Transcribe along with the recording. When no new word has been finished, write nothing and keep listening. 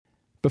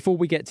Before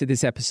we get to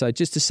this episode,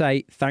 just to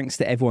say thanks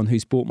to everyone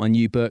who's bought my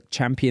new book,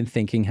 Champion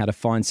Thinking: How to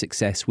Find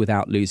Success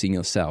Without Losing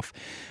Yourself.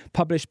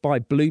 Published by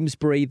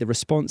Bloomsbury, the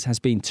response has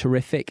been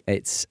terrific.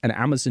 It's an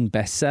Amazon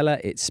bestseller.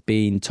 It's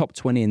been top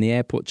 20 in the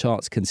airport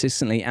charts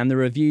consistently, and the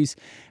reviews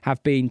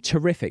have been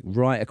terrific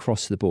right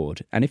across the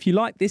board. And if you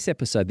like this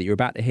episode that you're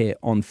about to hear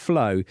on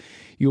Flow,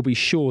 you'll be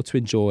sure to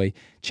enjoy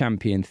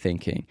Champion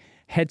Thinking.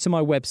 Head to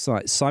my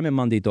website,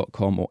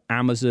 simonmundy.com, or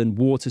Amazon,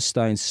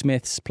 Waterstone,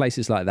 Smiths,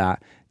 places like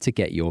that to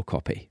get your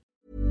copy.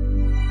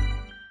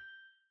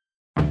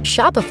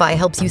 Shopify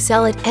helps you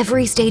sell at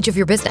every stage of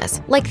your business.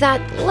 Like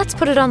that, let's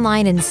put it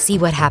online and see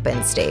what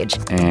happens stage.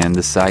 And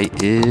the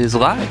site is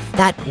live.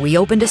 That we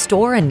opened a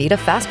store and need a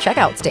fast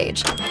checkout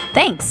stage.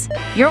 Thanks.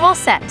 You're all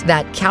set.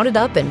 That count it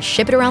up and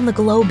ship it around the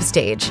globe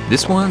stage.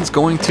 This one's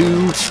going to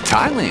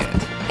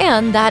Thailand.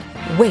 And that,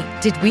 wait,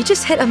 did we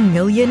just hit 1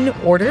 million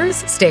orders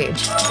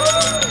stage?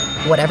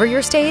 Whatever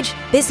your stage,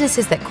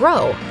 businesses that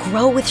grow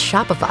with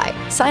Shopify.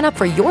 Sign up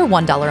for your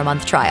 $1 a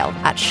month trial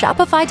at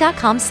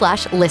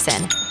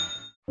shopify.com/listen.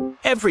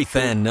 Every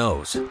fan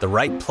knows the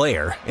right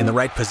player in the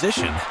right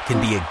position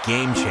can be a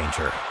game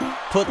changer.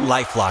 Put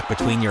LifeLock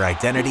between your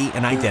identity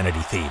and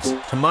identity thieves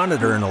to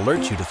monitor and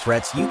alert you to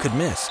threats you could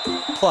miss.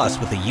 Plus,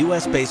 with a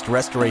U.S.-based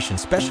restoration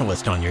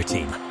specialist on your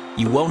team,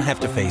 you won't have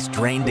to face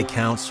drained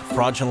accounts,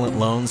 fraudulent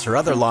loans, or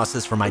other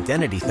losses from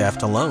identity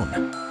theft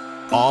alone.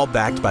 All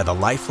backed by the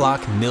LifeLock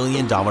 $1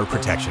 Million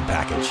Protection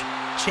Package.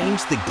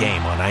 Change the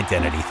game on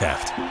identity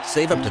theft.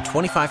 Save up to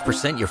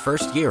 25% your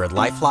first year at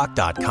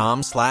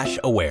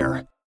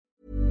LifeLock.com/aware.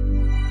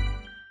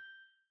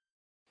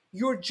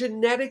 You're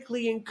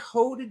genetically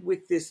encoded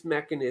with this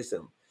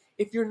mechanism.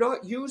 If you're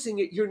not using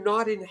it, you're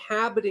not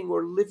inhabiting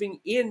or living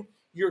in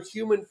your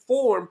human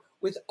form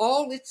with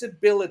all its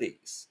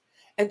abilities.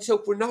 And so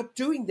if we're not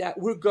doing that,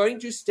 we're going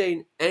to stay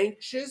an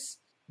anxious,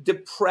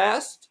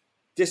 depressed,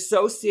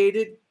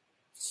 dissociated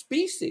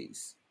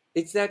species.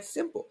 It's that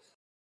simple.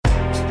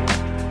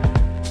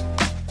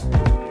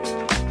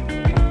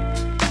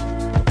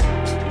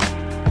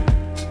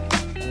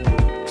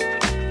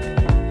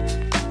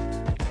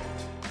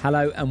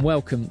 Hello and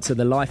welcome to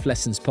the Life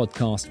Lessons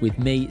podcast with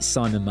me,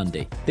 Simon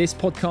Mundy. This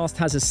podcast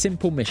has a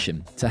simple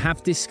mission: to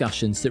have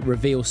discussions that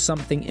reveal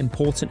something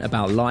important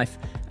about life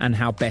and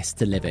how best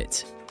to live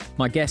it.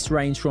 My guests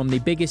range from the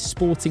biggest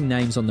sporting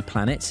names on the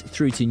planet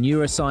through to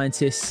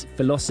neuroscientists,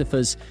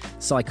 philosophers,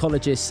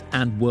 psychologists,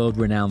 and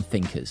world-renowned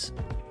thinkers.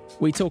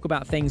 We talk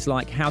about things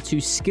like how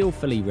to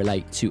skillfully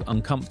relate to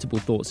uncomfortable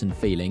thoughts and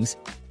feelings,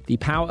 the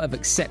power of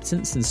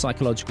acceptance and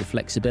psychological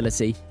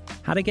flexibility,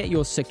 how to get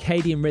your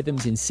circadian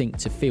rhythms in sync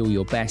to feel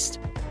your best,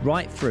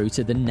 right through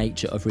to the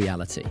nature of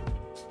reality.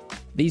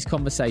 These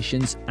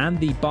conversations and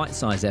the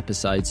bite-sized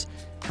episodes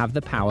have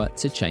the power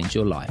to change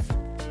your life.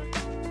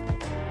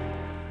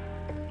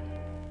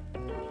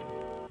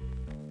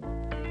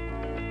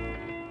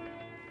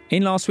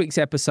 In last week's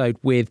episode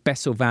with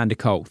Bessel van der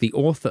Kolk, the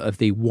author of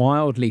the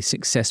wildly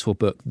successful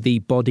book, The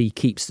Body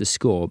Keeps the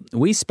Score,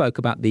 we spoke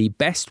about the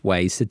best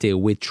ways to deal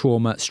with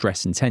trauma,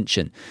 stress and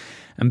tension.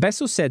 And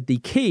Bessel said the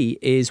key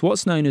is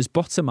what's known as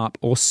bottom-up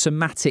or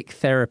somatic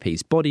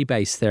therapies,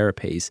 body-based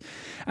therapies.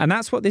 And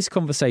that's what this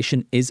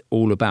conversation is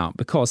all about,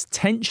 because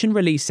tension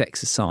release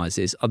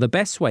exercises are the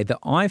best way that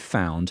I've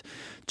found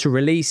to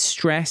release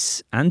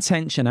stress and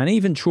tension and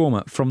even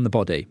trauma from the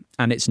body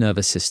and its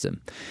nervous system.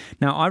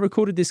 Now, I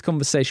recorded this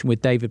conversation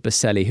with David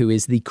Berceli, who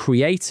is the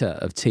creator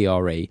of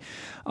TRE,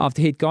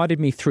 after he'd guided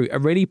me through a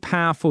really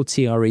powerful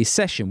TRE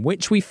session,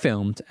 which we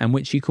filmed and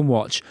which you can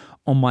watch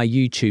on my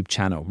YouTube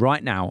channel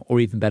right now, or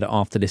even better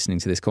after listening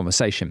to this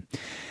conversation.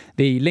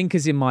 The link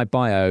is in my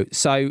bio,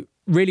 so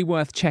really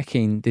worth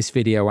checking this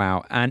video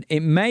out. And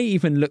it may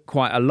even look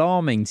quite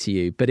alarming to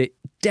you, but it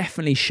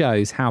definitely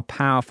shows how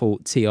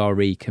powerful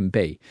TRE can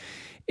be.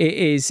 It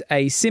is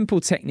a simple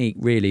technique,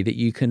 really, that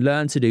you can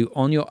learn to do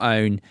on your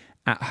own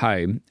at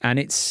home. And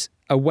it's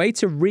a way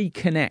to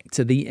reconnect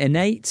to the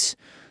innate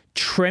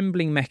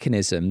trembling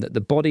mechanism that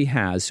the body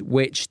has,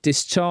 which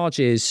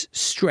discharges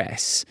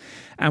stress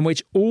and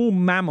which all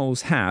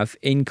mammals have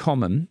in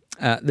common.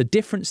 The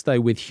difference,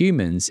 though, with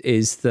humans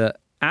is that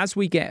as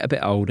we get a bit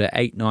older,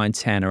 8, 9,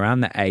 10,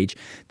 around that age,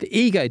 the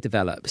ego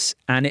develops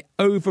and it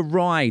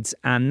overrides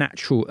our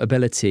natural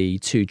ability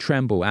to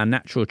tremble, our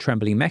natural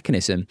trembling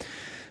mechanism,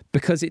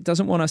 because it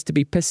doesn't want us to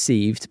be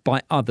perceived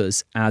by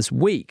others as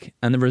weak.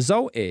 And the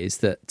result is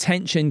that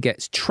tension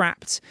gets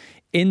trapped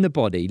in the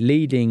body,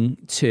 leading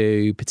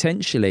to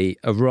potentially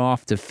a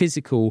raft of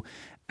physical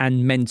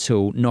and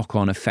mental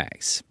knock-on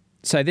effects.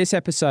 So this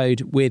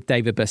episode with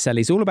David Berceli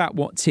is all about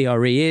what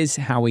TRE is,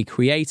 how we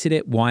created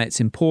it, why it's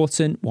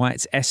important, why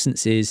its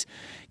essence is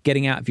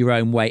getting out of your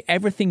own way,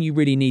 everything you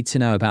really need to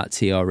know about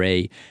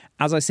TRE.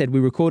 As I said,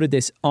 we recorded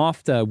this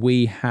after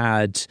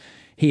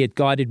he had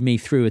guided me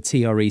through a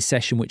TRE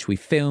session, which we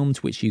filmed,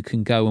 which you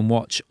can go and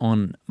watch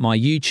on my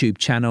YouTube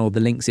channel. The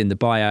link's in the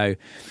bio.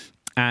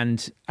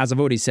 And as I've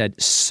already said,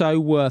 so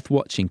worth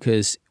watching,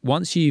 because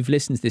once you've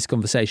listened to this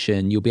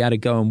conversation, you'll be able to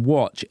go and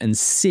watch and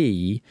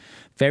see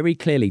very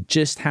clearly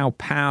just how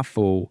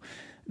powerful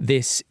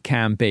this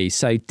can be.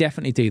 So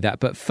definitely do that.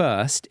 But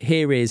first,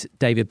 here is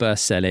David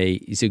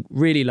Berceli. He's a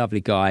really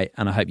lovely guy,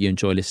 and I hope you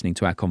enjoy listening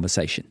to our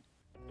conversation.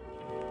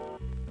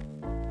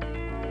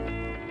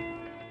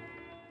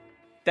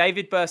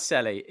 David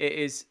Berceli, it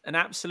is an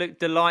absolute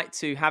delight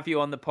to have you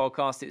on the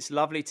podcast. It's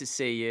lovely to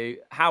see you.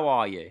 How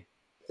are you?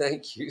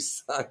 Thank you,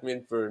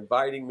 Simon, for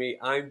inviting me.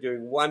 I'm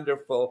doing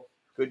wonderful.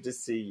 Good to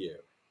see you.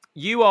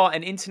 You are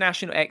an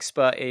international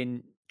expert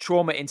in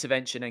trauma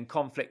intervention and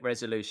conflict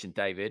resolution,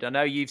 David. I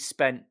know you've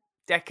spent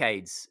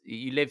decades.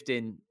 You lived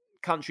in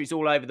countries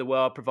all over the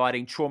world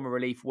providing trauma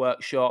relief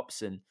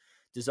workshops and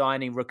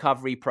designing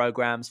recovery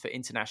programs for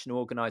international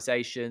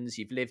organizations.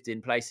 You've lived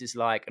in places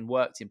like and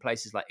worked in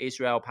places like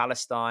Israel,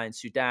 Palestine,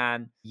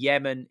 Sudan,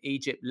 Yemen,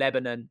 Egypt,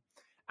 Lebanon.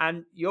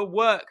 And your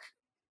work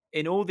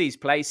in all these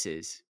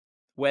places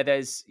where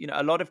there's,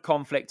 a lot of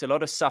conflict, a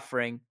lot of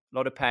suffering, a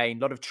lot of pain,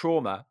 a lot of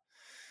trauma,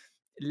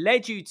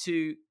 led you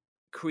to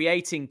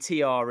creating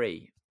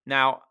TRE.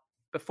 Now,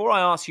 before I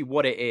ask you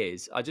what it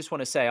is, I just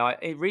want to say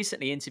I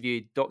recently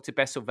interviewed Dr.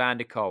 Bessel van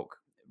der Kolk,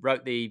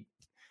 wrote the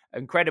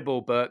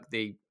incredible book,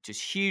 the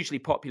just hugely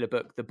popular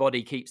book, The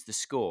Body Keeps the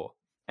Score.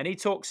 And he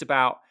talks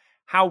about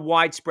how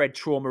widespread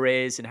trauma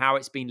is and how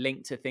it's been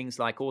linked to things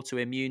like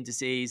autoimmune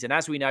disease. And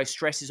as we know,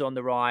 stress is on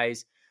the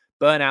rise,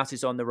 burnout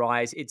is on the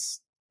rise.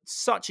 It's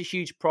such a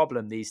huge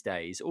problem these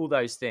days, all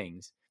those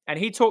things. And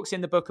he talks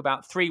in the book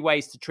about 3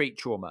 ways to treat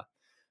trauma: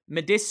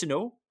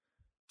 medicinal,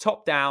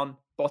 top down,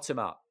 bottom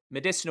up.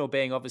 Medicinal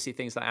being obviously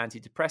things like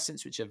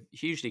antidepressants, which are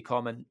hugely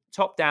common,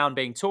 top down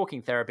being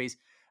talking therapies,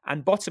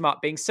 and bottom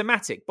up being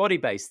somatic,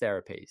 body-based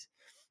therapies.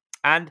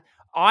 And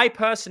I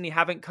personally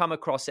haven't come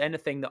across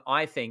anything that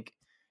I think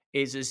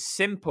is as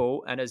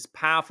simple and as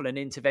powerful an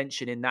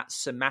intervention in that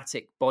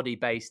somatic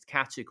body-based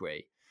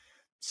category.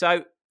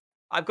 So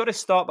I've got to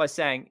start by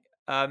saying,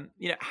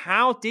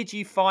 how did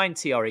you find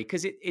TRE?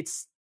 Because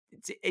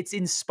it's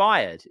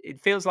inspired. It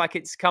feels like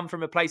it's come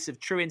from a place of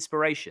true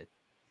inspiration.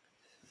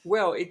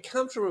 Well, it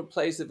comes from a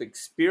place of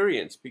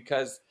experience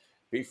because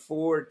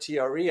before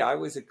TRE, I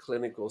was a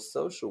clinical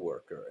social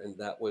worker, and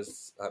that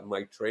was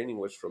my training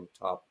was from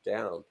top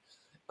down.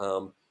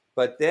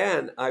 But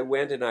then I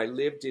went and I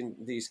lived in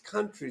these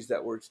countries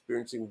that were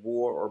experiencing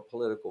war or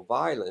political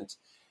violence.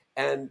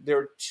 And there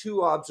are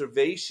 2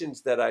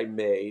 observations that I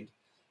made.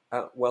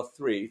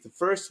 3. The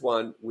first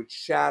one, which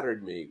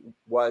shattered me,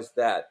 was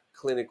that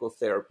clinical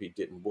therapy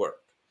didn't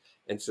work.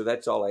 And so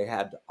that's all I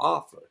had to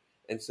offer.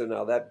 And so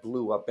now that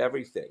blew up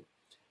everything.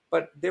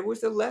 But there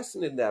was a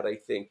lesson in that, I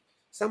think.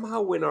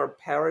 Somehow when our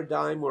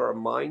paradigm or our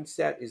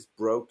mindset is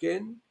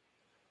broken,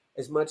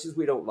 as much as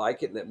we don't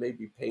like it, and that may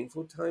be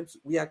painful times,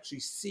 we actually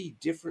see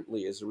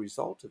differently as a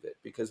result of it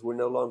because we're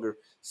no longer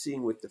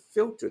seeing with the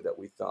filter that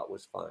we thought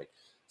was fine.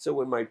 So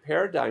when my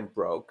paradigm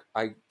broke,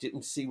 I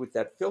didn't see with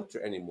that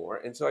filter anymore.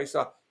 And so I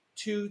saw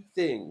 2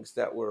 things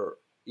that were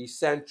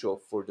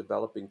essential for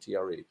developing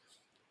TRE.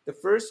 The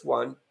first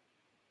one,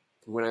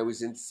 when I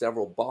was in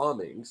several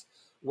bombings,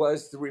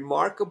 was the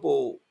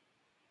remarkable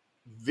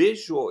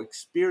visual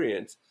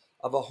experience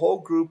of a whole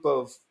group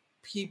of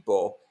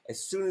people.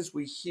 As soon as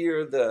we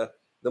hear the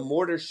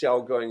mortar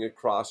shell going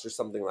across or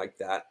something like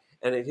that,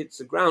 and it hits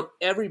the ground,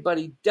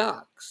 everybody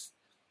ducks.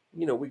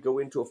 We go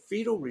into a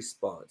fetal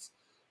response.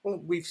 Well,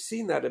 we've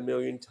seen that a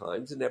million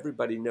times, and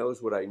everybody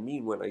knows what I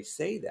mean when I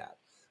say that.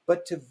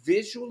 But to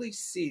visually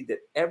see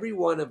that every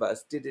one of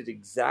us did it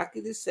exactly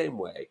the same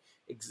way,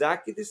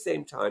 exactly the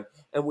same time,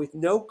 and with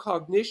no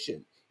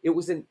cognition, it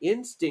was an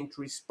instinct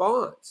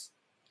response.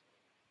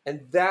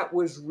 And that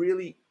was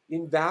really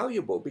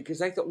invaluable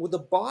because I thought, well, the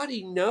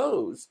body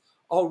knows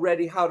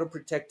already how to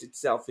protect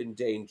itself in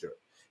danger.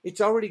 It's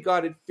already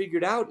got it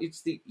figured out.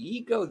 It's the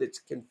ego that's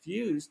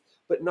confused,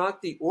 but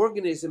not the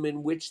organism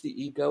in which the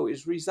ego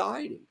is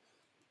residing.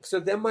 So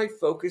then my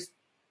focus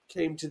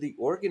came to the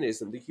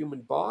organism, the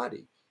human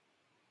body.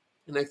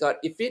 And I thought,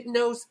 if it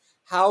knows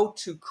how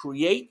to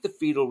create the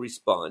fetal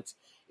response,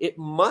 it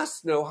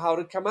must know how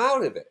to come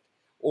out of it,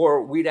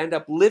 or we'd end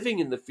up living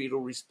in the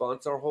fetal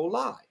response our whole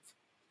life.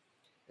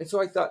 And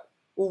so I thought,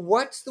 well,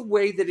 what's the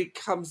way that it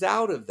comes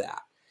out of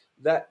that?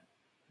 That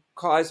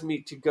caused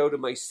me to go to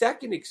my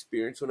second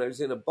experience when I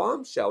was in a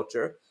bomb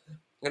shelter,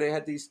 and I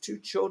had these 2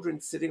 children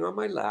sitting on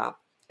my lap,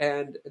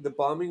 and the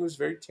bombing was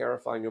very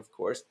terrifying, of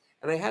course,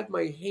 and I had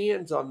my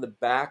hands on the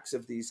backs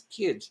of these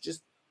kids,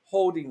 just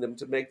holding them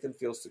to make them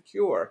feel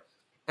secure,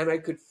 and I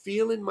could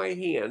feel in my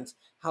hands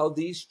how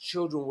these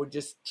children were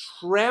just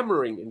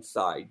tremoring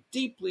inside,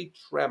 deeply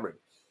tremoring.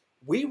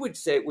 We would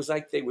say it was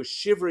like they were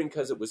shivering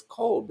because it was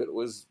cold, but it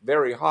was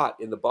very hot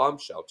in the bomb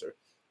shelter.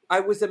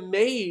 I was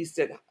amazed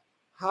at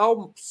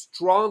how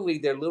strongly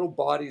their little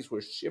bodies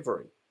were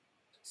shivering.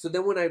 So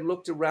then when I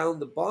looked around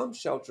the bomb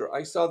shelter,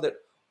 I saw that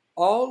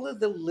all of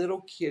the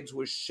little kids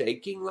were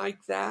shaking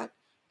like that,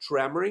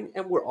 tremoring,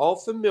 and we're all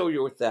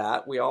familiar with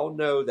that. We all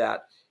know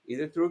that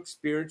either through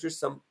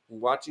experience or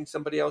watching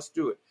somebody else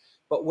do it.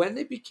 But when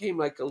they became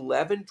like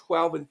 11,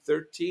 12, and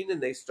 13,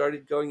 and they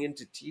started going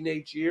into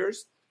teenage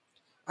years,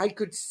 I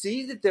could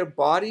see that their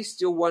bodies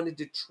still wanted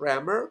to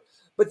tremor,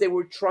 but they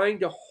were trying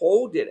to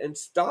hold it and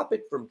stop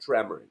it from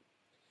tremoring.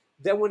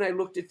 Then when I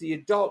looked at the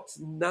adults,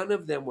 none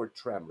of them were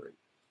tremoring.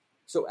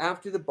 So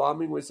after the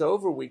bombing was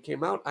over, we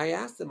came out, I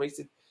asked them, I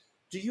said,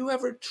 do you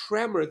ever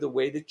tremor the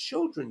way the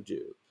children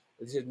do?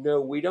 They said,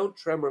 no, we don't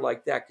tremor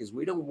like that because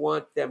we don't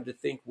want them to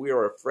think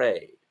we're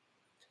afraid.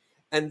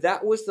 And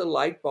that was the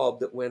light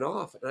bulb that went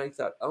off. And I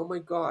thought, oh my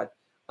God,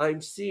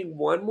 I'm seeing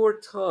one more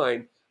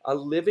time a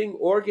living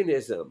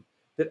organism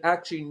that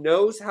actually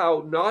knows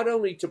how not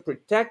only to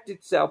protect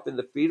itself in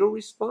the fetal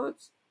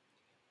response,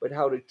 but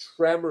how to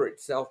tremor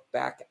itself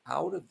back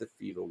out of the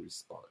fetal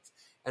response.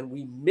 And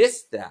we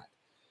miss that.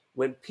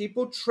 When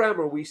people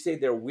tremor, we say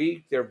they're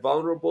weak, they're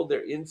vulnerable,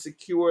 they're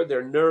insecure,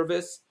 they're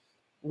nervous.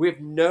 We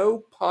have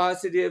no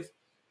positive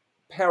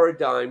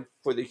paradigm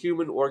for the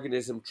human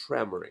organism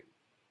tremoring.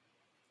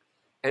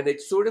 And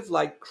it's sort of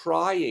like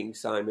crying,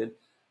 Simon.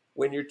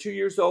 When you're 2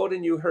 years old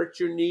and you hurt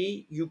your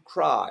knee, you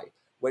cry.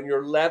 When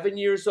you're 11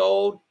 years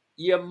old,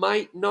 you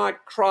might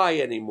not cry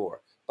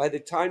anymore. By the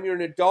time you're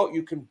an adult,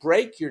 you can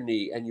break your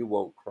knee and you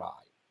won't cry.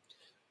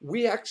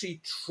 We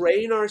actually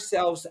train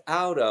ourselves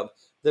out of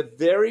the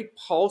very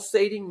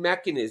pulsating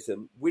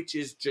mechanism, which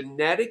is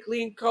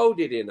genetically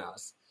encoded in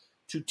us,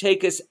 to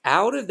take us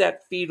out of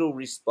that fetal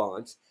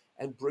response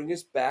and bring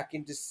us back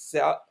into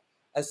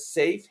a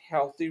safe,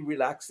 healthy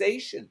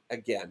relaxation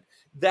again.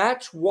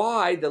 That's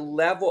why the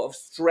level of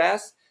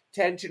stress,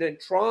 tension, and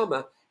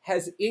trauma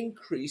has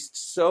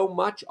increased so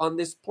much on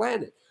this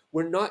planet.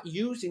 We're not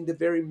using the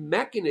very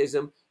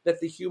mechanism that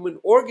the human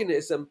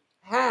organism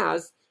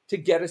has to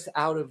get us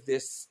out of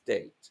this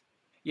state.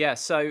 Yeah,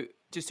 so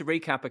just to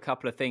recap a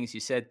couple of things you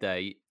said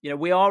there,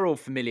 we are all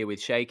familiar with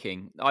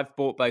shaking. I've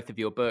bought both of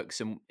your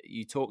books and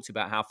you talked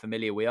about how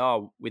familiar we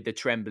are with the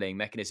trembling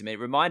mechanism. It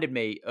reminded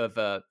me of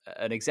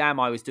an exam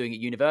I was doing at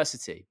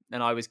university,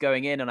 and I was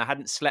going in and I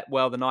hadn't slept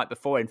well the night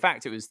before. In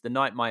fact, it was the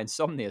night my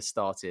insomnia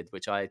started,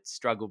 which I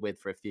struggled with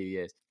for a few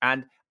years.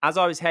 And as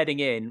I was heading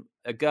in,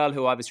 a girl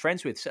who I was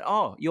friends with said,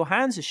 "Oh, your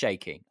hands are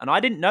shaking." And I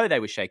didn't know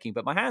they were shaking,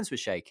 but my hands were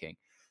shaking.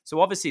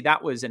 So obviously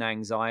that was an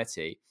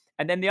anxiety.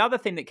 And then the other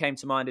thing that came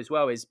to mind as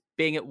well is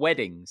being at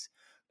weddings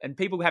and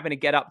people having to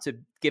get up to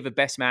give a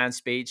best man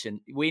speech. And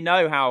we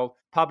know how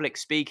public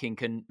speaking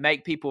can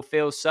make people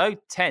feel so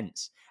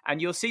tense.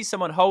 And you'll see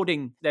someone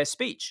holding their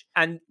speech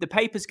and the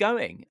paper's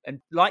going.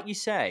 And like you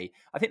say,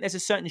 I think there's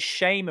a certain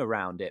shame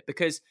around it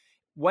because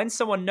when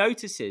someone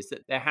notices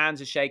that their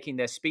hands are shaking,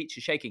 their speech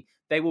is shaking,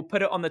 they will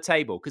put it on the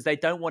table because they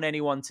don't want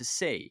anyone to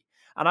see.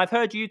 And I've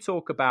heard you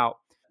talk about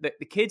that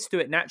the kids do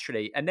it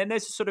naturally. And then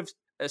there's a sort of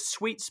a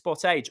sweet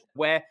spot age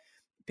where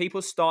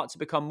people start to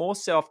become more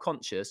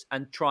self-conscious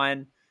and try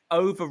and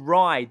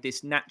override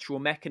this natural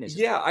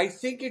mechanism. Yeah, I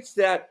think it's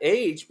that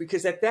age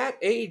because at that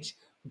age,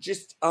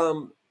 just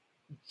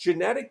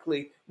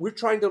genetically, we're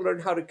trying to learn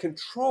how to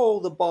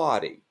control the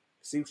body.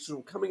 See,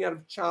 so coming out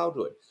of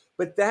childhood.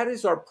 But that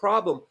is our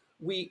problem.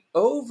 We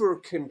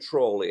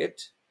over-control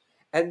it,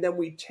 and then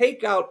we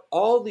take out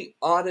all the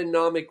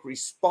autonomic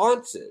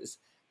responses,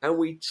 and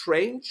we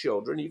train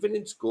children, even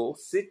in school,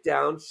 sit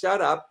down,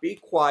 shut up, be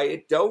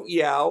quiet, don't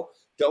yell,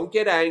 don't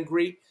get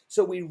angry.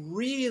 So we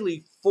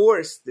really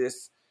force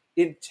this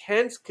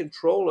intense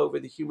control over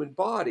the human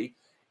body.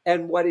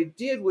 And what it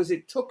did was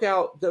it took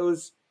out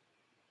those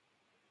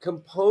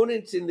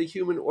components in the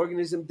human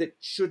organism that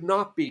should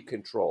not be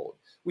controlled.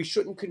 We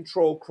shouldn't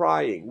control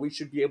crying. We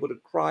should be able to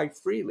cry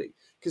freely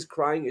because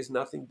crying is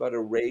nothing but a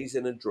raise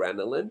in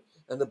adrenaline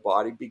and the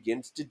body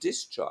begins to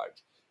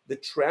discharge. The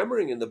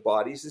tremoring in the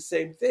body is the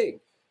same thing.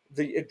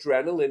 The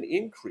adrenaline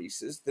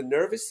increases. The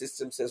nervous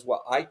system says,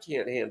 well, I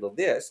can't handle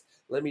this.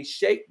 Let me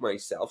shake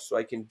myself so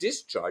I can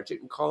discharge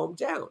it and calm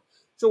down.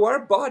 So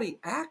our body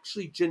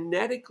actually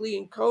genetically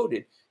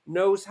encoded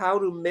knows how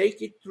to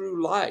make it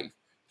through life,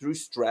 through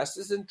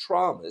stresses and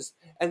traumas,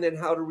 and then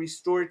how to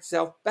restore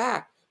itself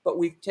back. But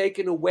we've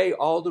taken away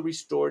all the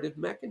restorative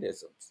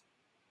mechanisms.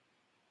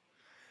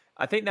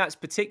 I think that's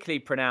particularly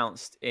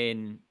pronounced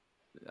in,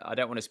 I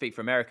don't want to speak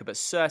for America, but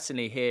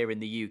certainly here in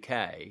the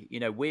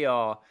UK. We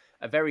are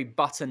a very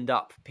buttoned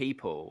up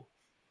people.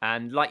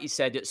 And like you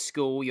said, at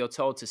school, you're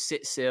told to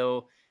sit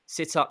still,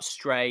 sit up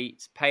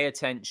straight, pay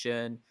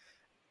attention.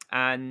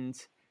 And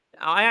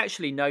I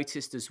actually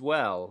noticed as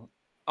well,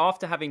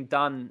 after having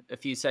done a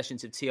few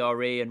sessions of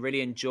TRE and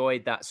really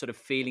enjoyed that sort of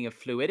feeling of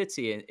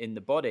fluidity in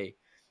the body,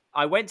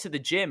 I went to the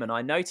gym and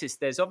I noticed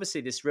there's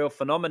obviously this real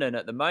phenomenon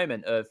at the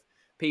moment of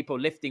people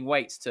lifting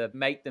weights to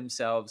make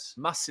themselves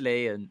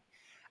muscly.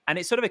 And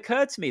it sort of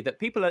occurred to me that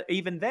people are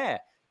even there.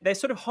 They're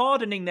sort of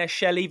hardening their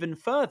shell even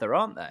further,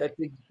 aren't they? That's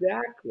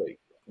exactly.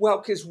 Well,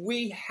 because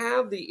we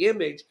have the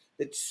image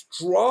that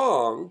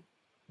strong,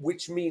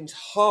 which means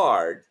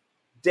hard,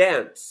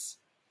 dense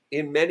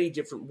in many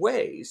different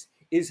ways,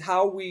 is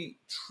how we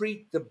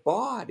treat the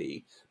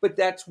body. But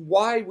that's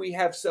why we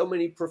have so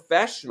many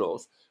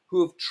professionals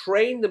who have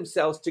trained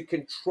themselves to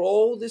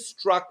control the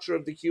structure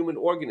of the human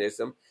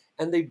organism,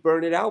 and they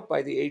burn it out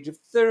by the age of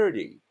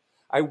 30.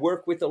 I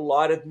work with a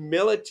lot of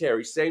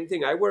military, same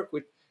thing. I work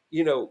with,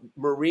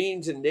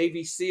 Marines and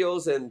Navy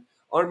SEALs and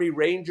Army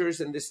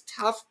Rangers and this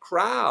tough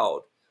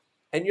crowd.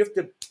 And you have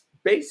to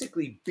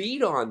basically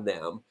beat on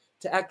them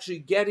to actually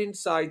get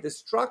inside the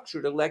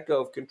structure to let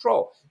go of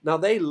control. Now,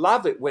 they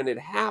love it when it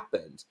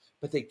happens,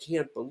 but they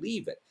can't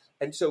believe it.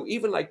 And so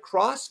even like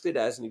CrossFit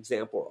as an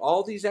example,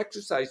 all these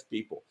exercise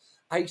people,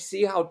 I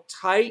see how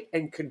tight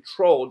and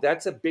controlled,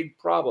 that's a big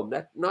problem.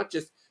 That's not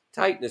just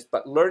tightness,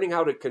 but learning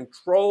how to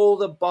control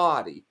the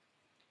body.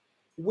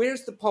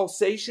 Where's the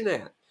pulsation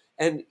at?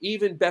 And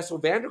even Bessel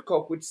van der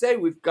Kolk would say,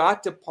 we've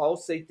got to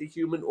pulsate the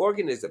human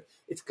organism.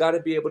 It's got to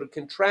be able to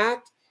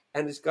contract,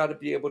 and it's got to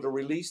be able to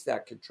release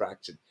that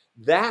contraction.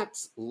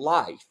 That's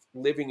life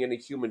living in a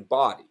human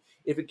body.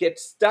 If it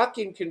gets stuck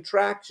in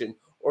contraction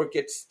or it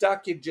gets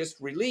stuck in just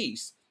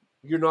release,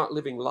 you're not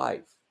living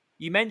life.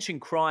 You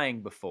mentioned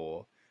crying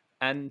before.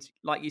 And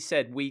like you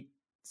said, we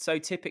so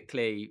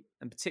typically,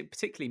 and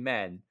particularly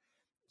men,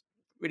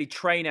 really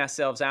train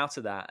ourselves out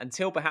of that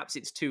until perhaps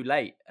it's too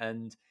late.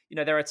 And,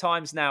 there are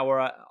times now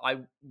where I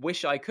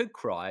wish I could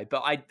cry,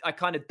 but I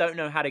kind of don't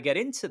know how to get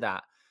into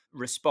that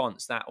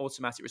response, that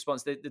automatic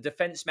response. The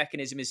defense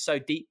mechanism is so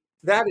deep.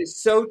 That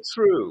is so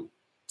true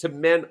to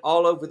men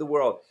all over the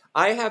world.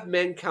 I have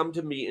men come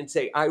to me and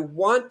say, I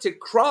want to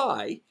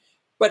cry,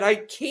 but I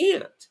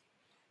can't.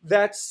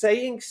 That's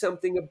saying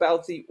something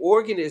about the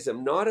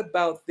organism, not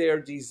about their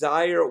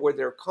desire or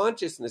their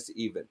consciousness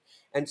even.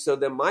 And so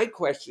then my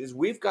question is,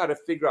 we've got to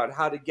figure out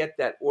how to get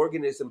that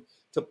organism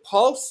to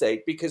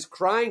pulsate, because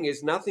crying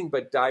is nothing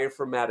but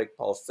diaphragmatic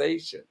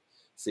pulsation.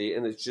 See,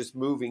 and it's just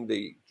moving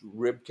the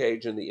rib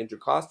cage and the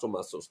intercostal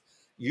muscles.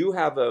 You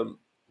have a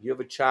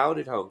child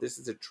at home. This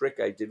is a trick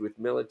I did with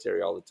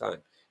military all the time.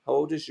 How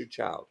old is your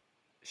child?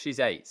 She's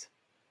 8.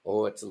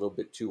 Oh, it's a little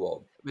bit too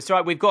old. That's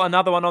right. We've got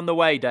another one on the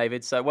way,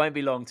 David, so it won't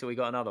be long till we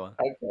got another one.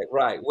 Okay,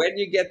 right. When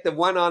you get the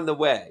one on the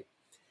way,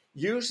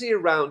 usually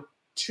around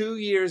 2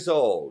 years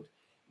old,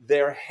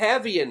 they're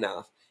heavy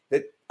enough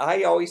that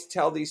I always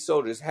tell these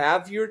soldiers,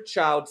 have your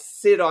child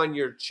sit on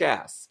your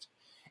chest.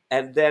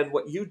 And then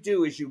what you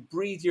do is you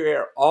breathe your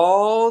air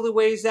all the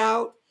ways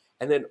out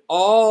and then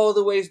all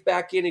the ways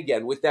back in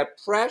again with that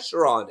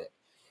pressure on it.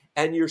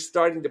 And you're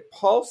starting to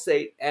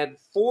pulsate and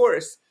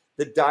force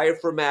the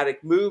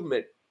diaphragmatic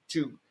movement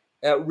to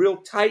real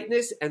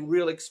tightness and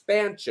real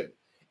expansion.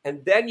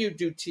 And then you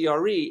do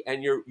TRE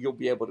and you'll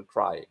be able to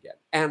cry again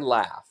and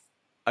laugh.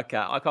 Okay,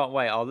 I can't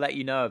wait. I'll let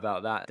you know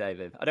about that,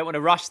 David. I don't want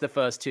to rush the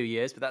first 2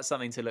 years, but that's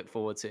something to look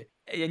forward to.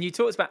 And you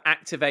talked about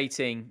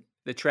activating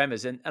the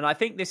tremors. And I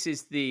think this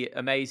is the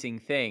amazing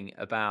thing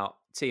about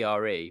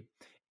TRE.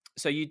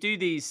 So you do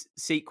these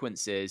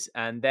sequences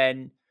and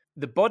then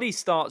the body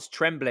starts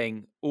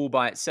trembling all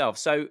by itself.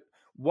 So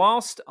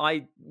whilst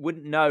I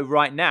wouldn't know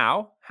right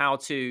now how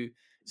to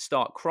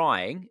start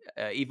crying,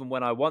 even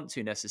when I want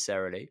to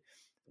necessarily,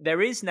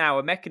 there is now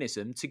a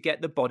mechanism to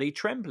get the body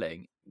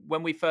trembling.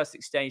 When we first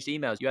exchanged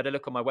emails, you had a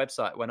look on my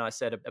website when I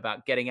said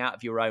about getting out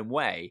of your own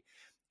way.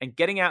 And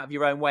getting out of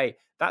your own way,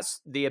 that's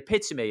the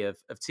epitome of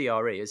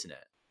TRE, isn't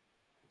it?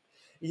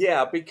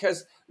 Yeah,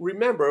 because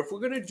remember, if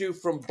we're going to do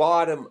from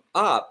bottom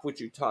up,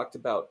 which you talked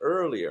about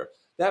earlier,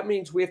 that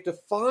means we have to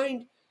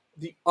find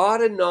the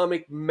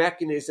autonomic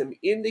mechanism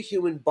in the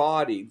human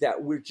body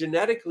that we're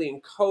genetically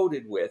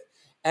encoded with,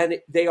 and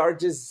they are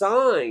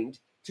designed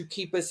to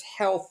keep us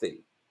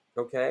healthy,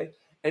 okay?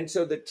 And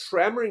so the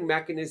tremoring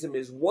mechanism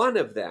is one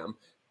of them,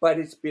 but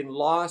it's been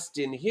lost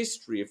in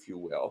history, if you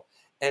will.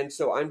 And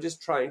so I'm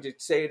just trying to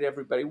say to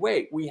everybody,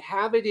 wait, we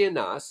have it in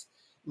us.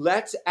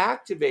 Let's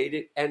activate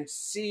it and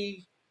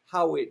see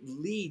how it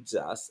leads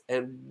us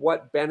and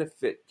what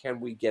benefit can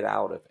we get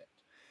out of it.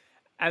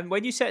 And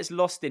when you say it's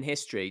lost in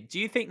history, do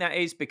you think that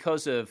is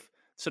because of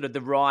sort of the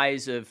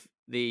rise of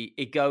the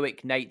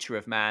egoic nature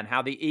of man,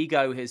 how the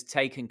ego has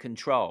taken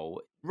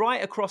control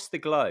right across the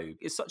globe?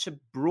 It's such a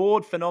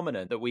broad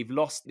phenomenon that we've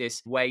lost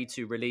this way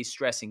to release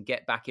stress and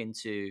get back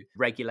into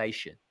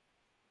regulation.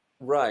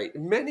 Right.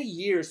 Many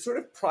years, sort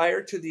of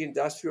prior to the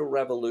Industrial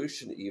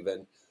Revolution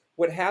even,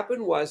 what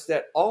happened was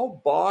that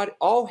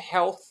all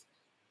health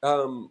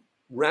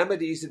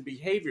remedies and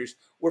behaviors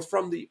were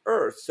from the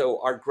earth.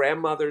 So our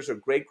grandmothers or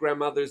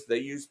great-grandmothers, they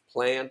used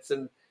plants,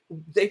 and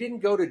they didn't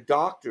go to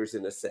doctors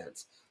in a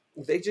sense.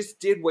 They just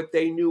did what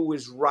they knew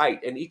was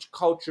right, and each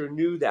culture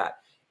knew that.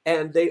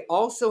 And they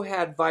also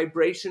had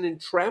vibration and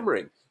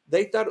tremoring.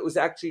 They thought it was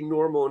actually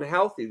normal and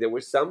healthy. There were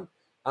some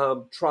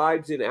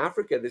tribes in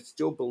Africa that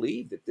still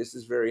believe that this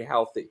is very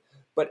healthy.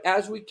 But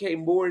as we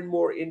came more and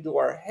more into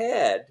our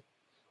head,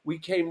 we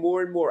came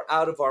more and more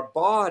out of our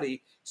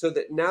body, so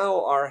that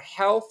now our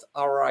health,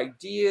 our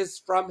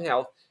ideas from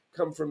health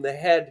come from the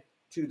head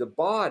to the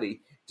body,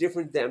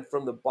 different than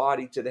from the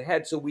body to the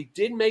head. So we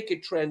did make a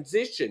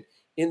transition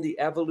in the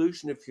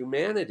evolution of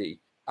humanity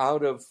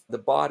out of the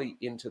body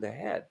into the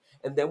head.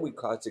 And then we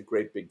caused a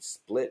great big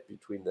split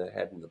between the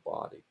head and the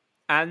body.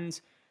 And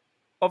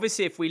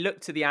obviously, if we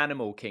look to the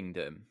animal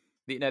kingdom,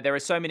 there are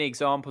so many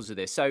examples of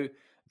this. So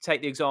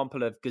take the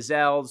example of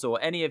gazelles or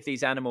any of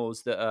these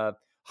animals that are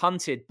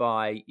hunted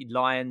by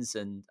lions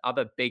and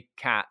other big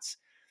cats.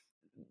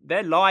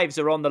 Their lives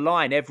are on the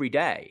line every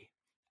day.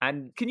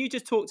 And can you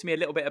just talk to me a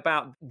little bit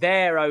about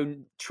their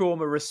own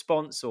trauma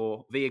response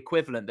or the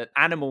equivalent that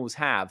animals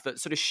have that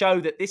sort of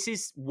show that this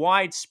is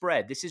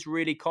widespread, this is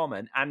really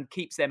common and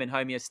keeps them in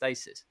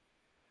homeostasis?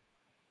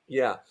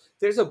 Yeah.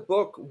 There's a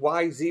book,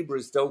 Why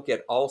Zebras Don't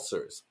Get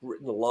Ulcers,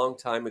 written a long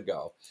time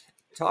ago.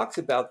 It talks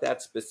about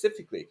that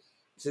specifically.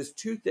 It says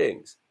two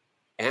things.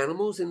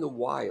 Animals in the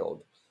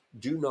wild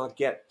do not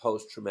get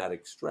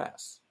post-traumatic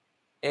stress.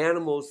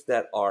 Animals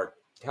that are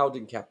held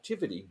in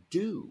captivity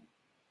do.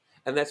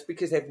 And that's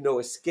because they have no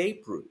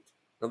escape route.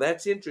 Now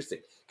that's interesting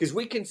because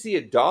we can see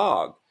a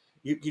dog.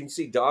 You can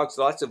see dogs,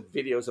 lots of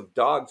videos of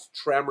dogs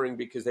tremoring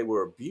because they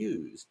were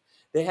abused.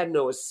 They had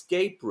no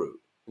escape route.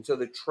 And so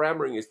the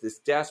tremoring is this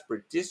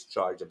desperate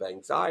discharge of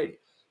anxiety.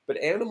 But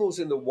animals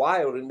in the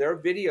wild, and there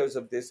are videos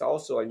of this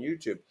also on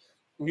YouTube,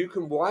 you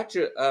can watch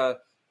a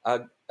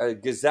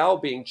gazelle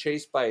being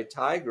chased by a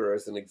tiger,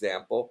 as an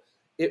example.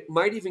 It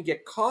might even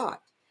get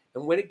caught.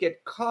 And when it gets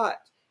caught,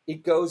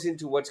 it goes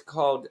into what's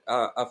called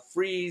a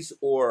freeze,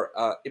 or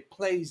it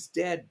plays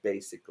dead,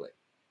 basically.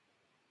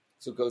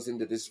 So it goes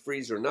into this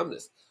freeze or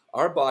numbness.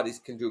 Our bodies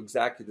can do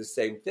exactly the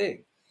same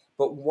thing.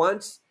 But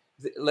once,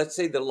 let's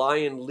say the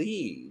lion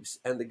leaves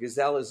and the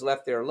gazelle is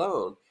left there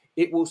alone,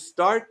 it will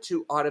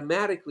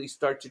automatically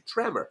start to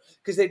tremor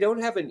because they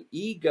don't have an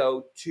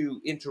ego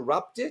to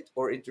interrupt it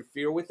or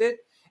interfere with it.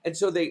 And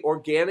so they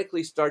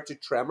organically start to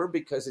tremor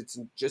because it's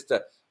just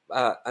a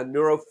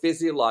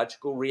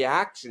neurophysiological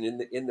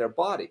reaction in their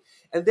body.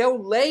 And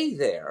they'll lay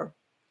there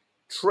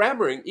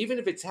tremoring, even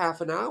if it's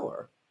half an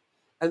hour.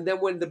 And then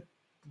when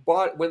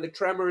the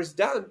tremor is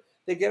done,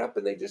 they get up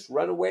and they just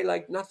run away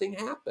like nothing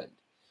happened.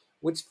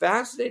 What's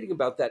fascinating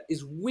about that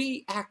is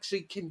we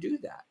actually can do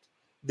that.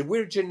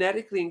 We're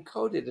genetically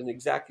encoded in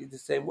exactly the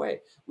same way.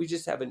 We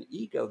just have an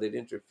ego that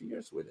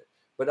interferes with it.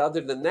 But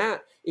other than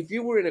that, if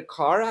you were in a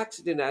car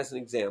accident, as an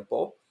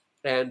example,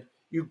 and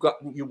you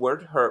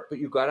weren't hurt, but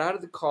you got out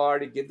of the car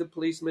to give the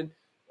policeman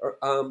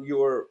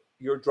your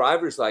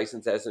driver's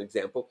license, as an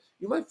example,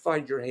 you might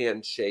find your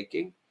hand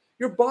shaking.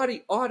 Your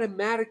body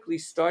automatically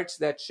starts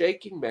that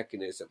shaking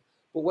mechanism.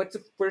 But what's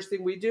the first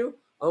thing we do?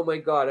 Oh my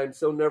God, I'm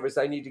so nervous.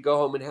 I need to go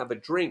home and have a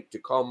drink to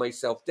calm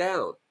myself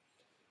down.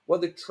 Well,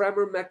 the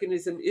tremor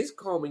mechanism is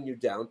calming you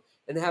down,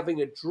 and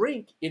having a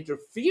drink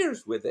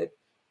interferes with it,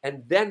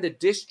 and then the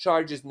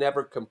discharge is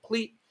never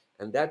complete,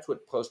 and that's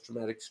what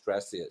post-traumatic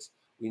stress is.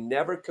 We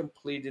never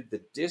completed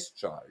the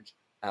discharge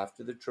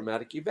after the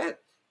traumatic event,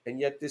 and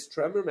yet this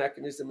tremor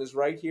mechanism is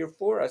right here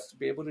for us to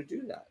be able to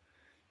do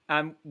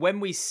that. When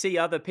we see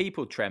other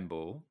people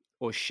tremble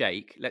or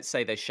shake, let's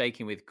say they're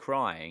shaking with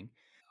crying,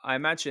 I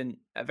imagine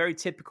a very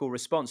typical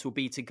response will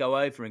be to go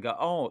over and go,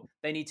 oh,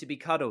 they need to be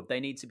cuddled,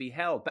 they need to be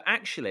held. But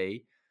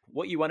actually,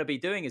 what you want to be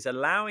doing is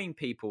allowing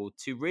people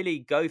to really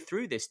go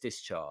through this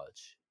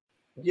discharge.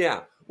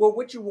 Yeah. Well,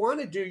 what you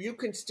want to do, you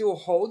can still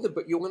hold it,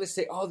 but you want to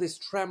say, oh, this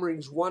tremoring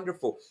is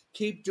wonderful.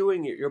 Keep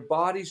doing it. Your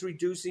body's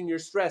reducing your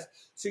stress.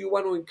 So you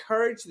want to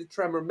encourage the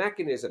tremor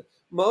mechanism.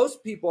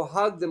 Most people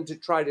hug them to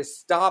try to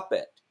stop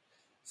it.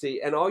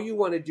 See, and all you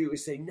want to do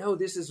is say, no,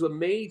 this is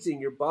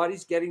amazing. Your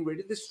body's getting rid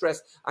of the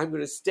stress. I'm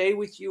going to stay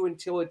with you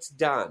until it's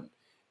done.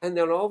 And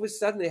then all of a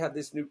sudden they have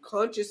this new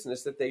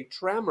consciousness that they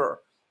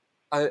tremor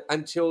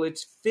until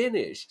it's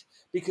finished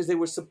because they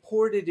were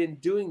supported in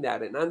doing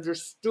that and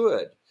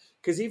understood.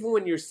 Because even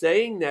when you're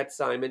saying that,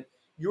 Simon,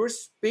 you're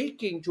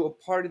speaking to a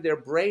part of their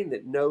brain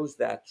that knows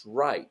that's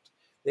right.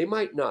 They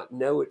might not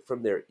know it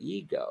from their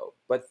ego,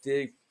 but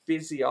the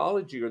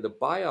physiology or the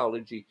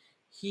biology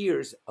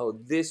hears, oh,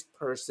 this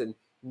person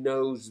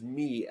knows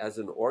me as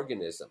an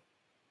organism.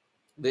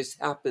 This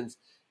happens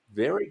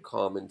very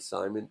common,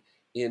 Simon,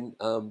 in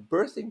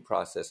birthing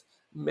process.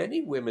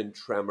 Many women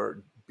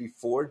tremor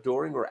before,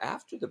 during, or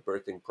after the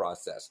birthing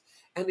process,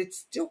 and it's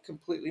still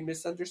completely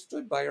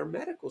misunderstood by our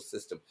medical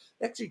system.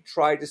 They actually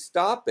try to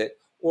stop it,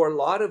 or a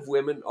lot of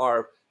women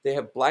they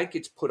have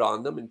blankets put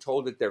on them and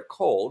told that they're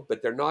cold,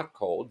 but they're not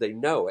cold. They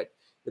know it.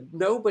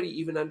 Nobody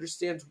even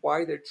understands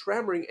why they're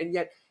tremoring, and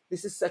yet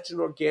this is such an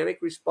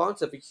organic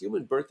response of a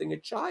human birthing a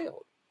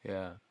child.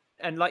 Yeah.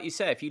 And like you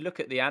say, if you look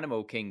at the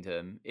animal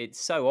kingdom, it's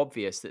so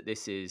obvious that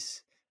this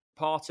is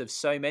part of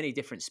so many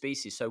different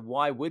species. So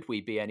why would we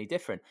be any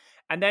different?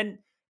 And then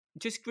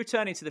just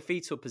returning to the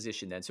fetal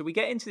position then. So we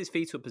get into this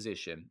fetal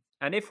position.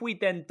 And if we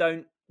then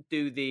don't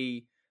do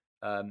the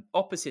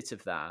opposite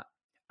of that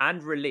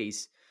and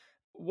release,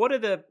 what are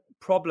the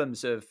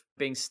problems of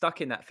being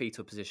stuck in that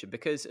fetal position?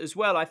 Because as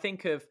well, I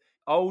think of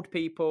old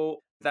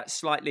people, that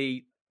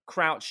slightly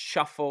crouched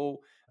shuffle,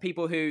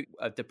 people who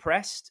are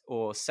depressed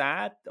or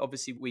sad.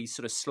 Obviously, we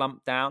sort of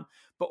slump down,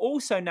 but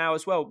also now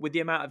as well with the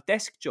amount of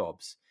desk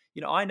jobs.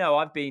 You know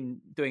I've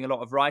been doing a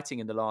lot of writing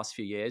in the last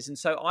few years, and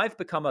so I've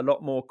become a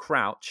lot more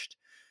crouched.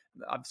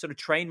 I've sort of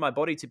trained my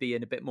body to be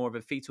in a bit more of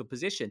a fetal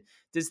position.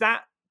 Does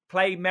that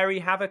play merry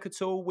havoc at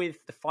all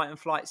with the fight and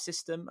flight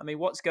system? I mean,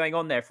 what's going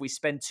on there if we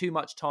spend too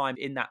much time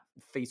in that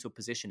fetal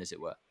position, as it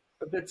were?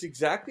 But that's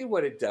exactly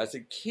what it does.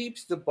 It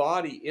keeps the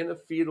body in a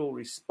fetal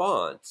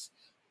response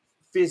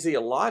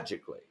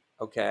physiologically,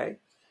 okay?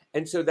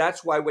 And so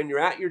that's why when you're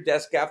at your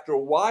desk after a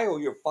while,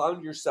 you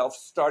found yourself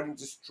starting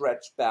to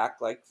stretch back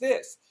like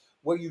this.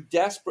 Well, you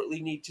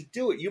desperately need to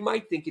do it. You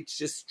might think it's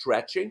just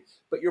stretching,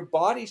 but your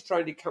body's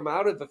trying to come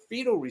out of a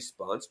fetal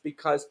response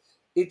because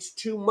it's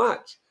too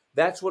much.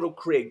 That's what will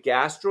create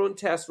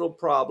gastrointestinal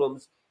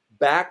problems,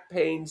 back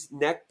pains,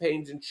 neck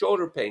pains, and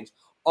shoulder pains,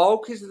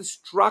 all because the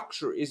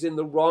structure is in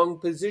the wrong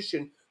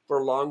position for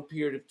a long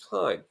period of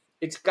time.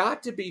 It's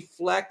got to be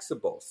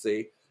flexible,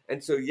 see?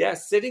 And so,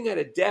 yes, sitting at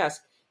a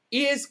desk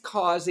is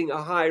causing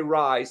a high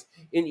rise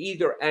in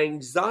either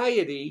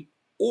anxiety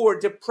or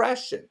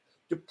depression.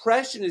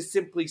 Depression is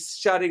simply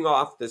shutting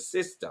off the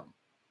system.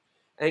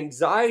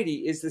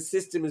 Anxiety is the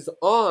system is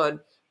on,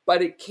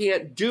 but it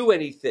can't do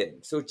anything.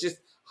 So it's just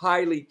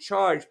highly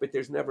charged, but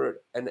there's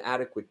never an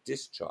adequate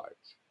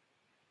discharge.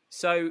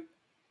 So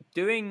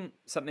doing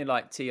something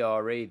like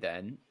TRE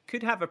then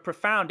could have a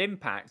profound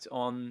impact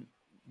on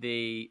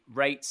the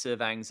rates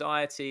of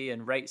anxiety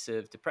and rates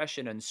of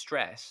depression and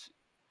stress.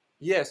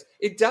 Yes,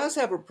 it does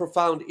have a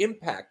profound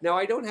impact. Now,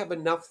 I don't have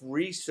enough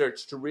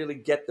research to really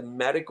get the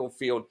medical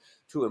field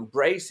to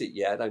embrace it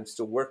yet. I'm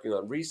still working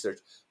on research,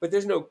 but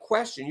there's no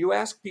question. You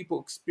ask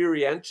people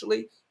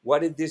experientially,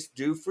 what did this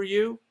do for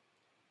you?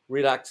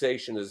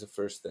 Relaxation is the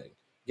first thing.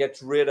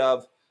 Gets rid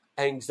of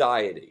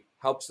anxiety,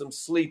 helps them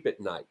sleep at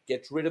night,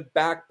 gets rid of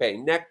back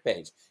pain, neck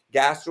pains,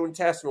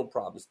 gastrointestinal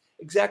problems.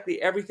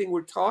 Exactly everything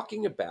we're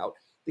talking about,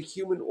 the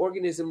human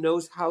organism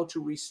knows how to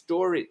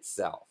restore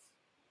itself.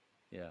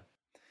 Yeah.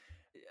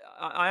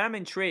 I am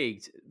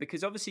intrigued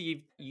because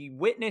obviously you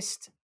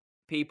witnessed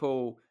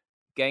people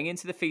going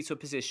into the fetal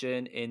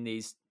position in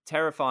these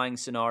terrifying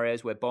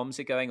scenarios where bombs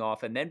are going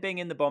off, and then being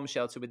in the bomb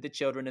shelter with the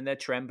children and they're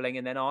trembling,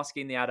 and then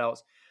asking the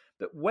adults.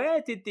 But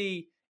where did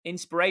the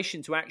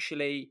inspiration to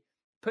actually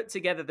put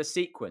together the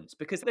sequence?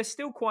 Because there's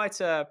still quite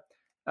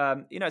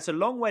it's a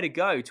long way to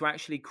go to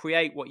actually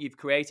create what you've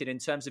created in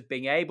terms of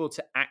being able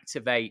to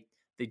activate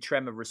the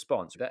tremor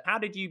response. But how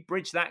did you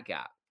bridge that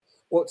gap?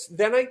 Well,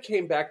 then I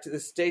came back to the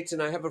States,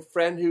 and I have a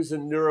friend who's a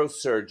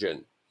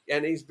neurosurgeon,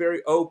 and he's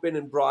very open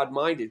and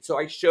broad-minded. So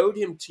I showed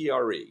him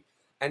TRE,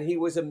 and he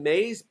was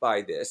amazed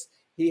by this.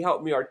 He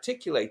helped me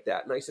articulate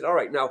that. And I said, all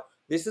right, now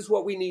this is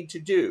what we need to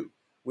do.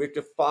 We have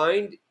to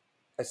find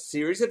a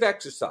series of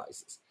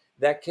exercises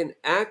that can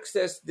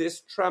access this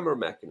tremor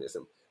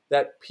mechanism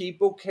that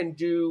people can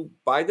do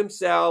by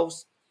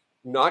themselves,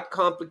 not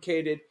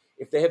complicated.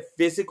 If they have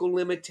physical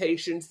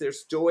limitations, they're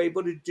still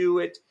able to do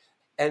it.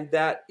 And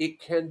that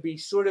it can be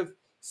sort of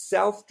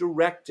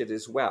self-directed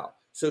as well.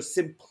 So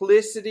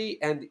simplicity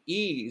and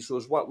ease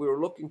was what we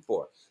were looking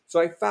for. So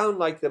I found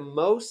like the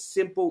most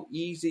simple,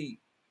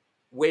 easy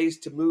ways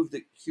to move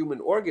the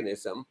human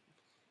organism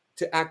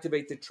to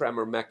activate the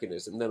tremor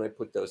mechanism. Then I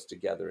put those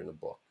together in a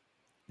book.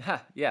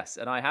 Yes,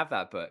 and I have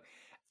that book.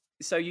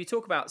 So you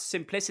talk about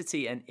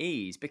simplicity and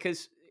ease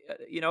because,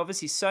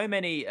 obviously so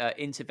many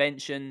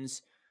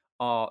interventions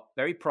are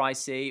very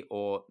pricey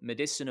or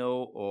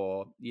medicinal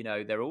or,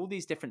 there are all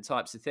these different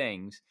types of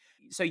things.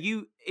 So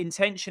you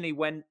intentionally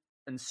went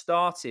and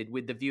started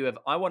with the view of,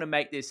 I want to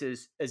make this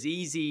as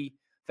easy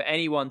for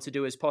anyone to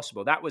do as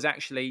possible. That was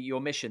actually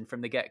your mission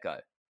from the get-go.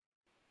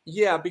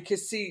 Yeah,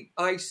 because see,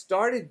 I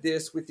started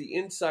this with the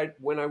insight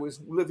when I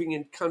was living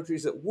in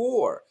countries at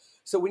war.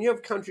 So when you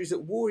have countries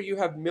at war, you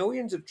have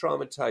millions of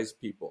traumatized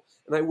people.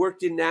 And I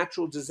worked in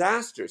natural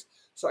disasters.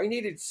 So I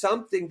needed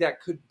something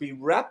that could be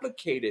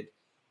replicated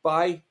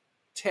by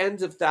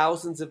tens of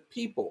thousands of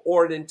people,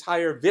 or an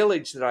entire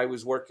village that I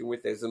was working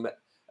with as an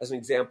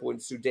example in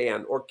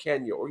Sudan or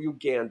Kenya or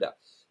Uganda.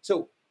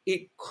 So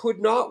it could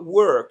not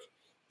work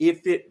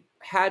if it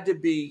had to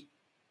be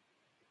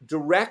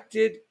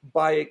directed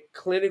by a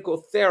clinical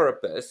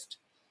therapist,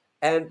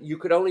 and you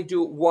could only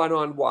do it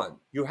one-on-one.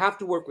 You have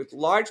to work with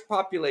large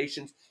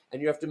populations,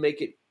 and you have to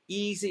make it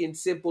easy and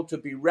simple to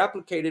be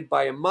replicated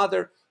by a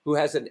mother who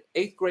has an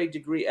 8th grade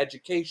degree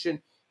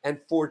education and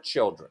 4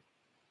 children.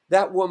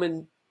 That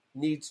woman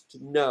needs to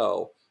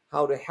know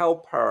how to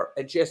help her,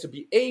 and she has to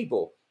be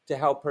able to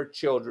help her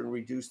children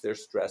reduce their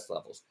stress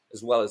levels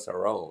as well as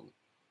her own.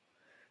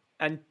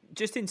 And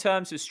just in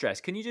terms of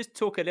stress, can you just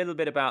talk a little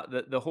bit about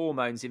the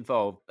hormones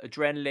involved?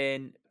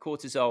 Adrenaline,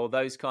 cortisol,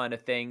 those kind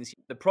of things.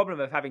 The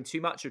problem of having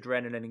too much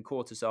adrenaline and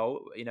cortisol,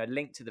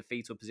 linked to the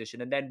fetal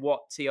position, and then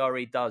what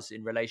TRE does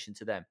in relation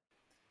to them.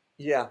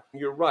 Yeah,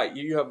 you're right.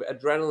 You have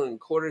adrenaline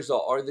and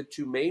cortisol are the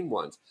 2 main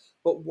ones.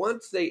 But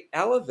once they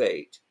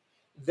elevate,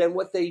 then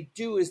what they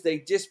do is they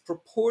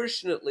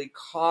disproportionately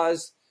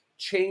cause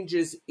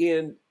changes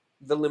in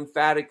the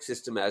lymphatic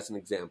system, as an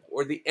example,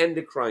 or the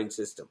endocrine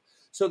system.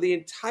 So the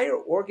entire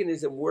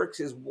organism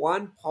works as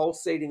one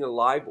pulsating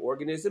alive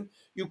organism.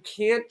 You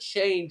can't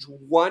change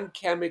one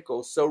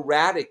chemical so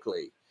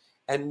radically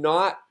and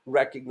not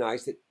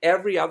recognize that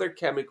every other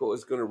chemical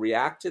is going to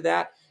react to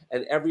that,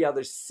 and every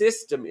other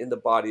system in the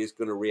body is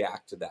going to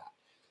react to that.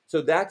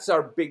 So that's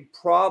our big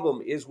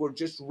problem, is we're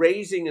just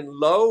raising and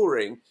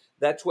lowering.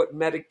 That's what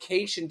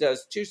medication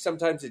does too.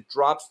 Sometimes it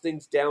drops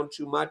things down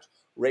too much,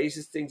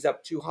 raises things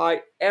up too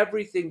high.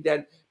 Everything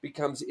then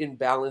becomes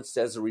imbalanced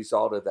as a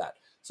result of that.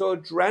 So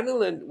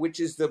adrenaline, which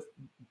is the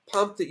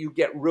pump that you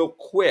get real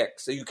quick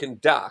so you can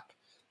duck,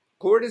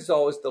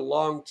 cortisol is the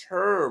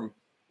long-term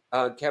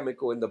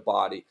chemical in the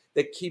body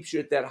that keeps you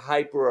at that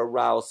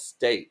hyper-aroused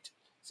state.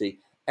 See,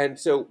 and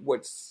so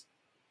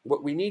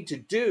what we need to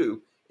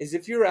do is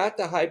if you're at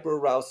the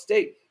hyper-aroused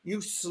state, you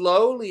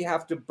slowly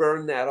have to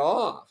burn that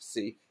off,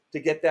 see, to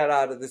get that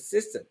out of the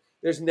system.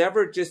 There's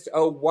never just,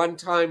 oh, one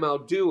time I'll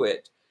do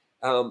it,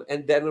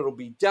 and then it'll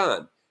be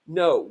done.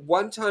 No,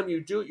 one time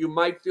you do it, you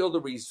might feel the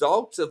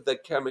results of the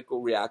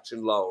chemical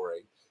reaction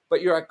lowering,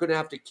 but you're going to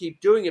have to keep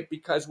doing it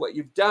because what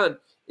you've done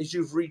is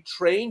you've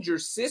retrained your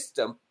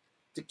system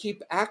to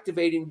keep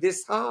activating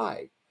this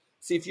high.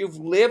 See, if you've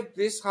lived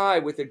this high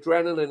with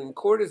adrenaline and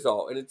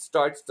cortisol and it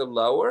starts to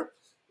lower,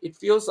 it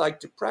feels like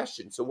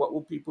depression. So what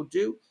will people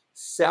do?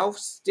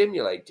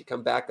 Self-stimulate to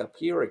come back up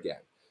here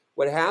again.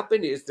 What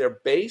happened is their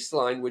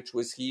baseline, which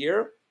was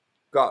here,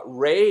 got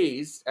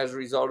raised as a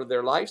result of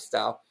their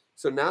lifestyle.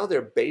 So now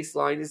their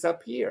baseline is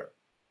up here.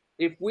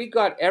 If we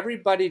got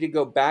everybody to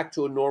go back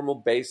to a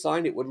normal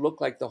baseline, it would look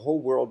like the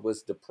whole world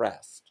was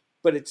depressed.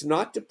 But it's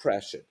not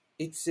depression.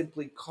 It's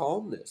simply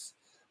calmness.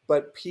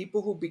 But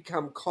people who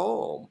become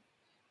calm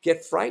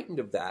get frightened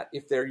of that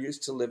if they're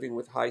used to living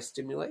with high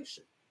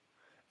stimulation.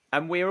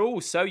 And we're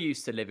all so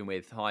used to living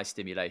with high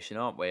stimulation,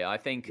 aren't we? I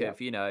think Yeah.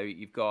 of,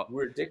 you've got...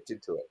 We're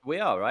addicted to it. We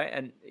are, right?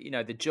 And,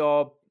 the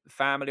job,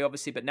 family,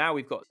 obviously, but now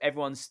we've got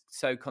everyone's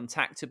so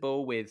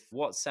contactable with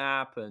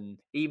WhatsApp and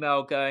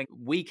email going.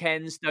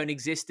 Weekends don't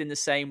exist in the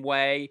same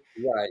way.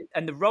 Right.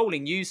 And the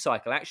rolling news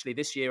cycle, actually,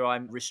 this year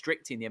I'm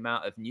restricting the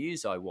amount of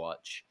news I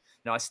watch.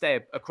 I stay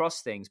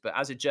across things, but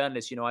as a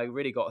journalist, I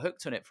really got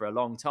hooked on it for a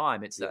long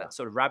time. It's that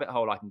sort of rabbit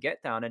hole I can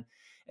get down. And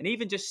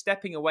even just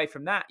stepping away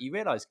from that, you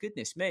realize,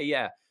 goodness me,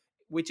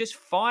 we're just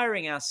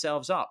firing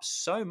ourselves up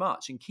so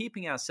much and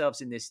keeping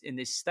ourselves in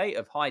this state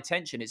of high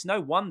tension. It's no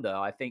wonder,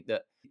 I think,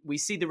 that we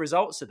see the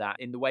results of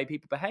that in the way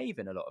people behave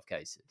in a lot of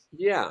cases.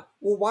 Yeah.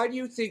 Well, why do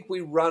you think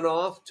we run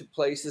off to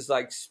places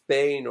like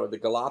Spain or the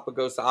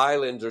Galapagos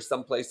Islands or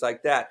someplace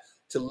like that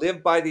to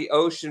live by the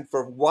ocean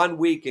for 1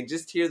 week and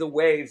just hear the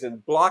waves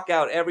and block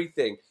out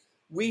everything?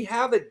 We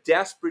have a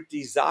desperate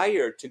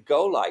desire to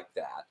go like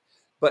that.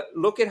 But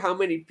look at how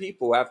many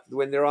people,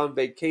 when they're on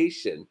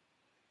vacation,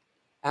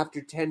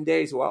 after 10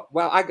 days, well,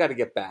 I got to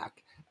get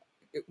back.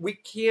 We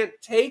can't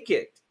take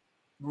it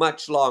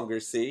much longer,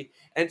 see?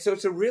 And so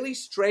it's a really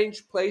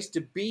strange place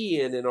to be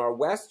in our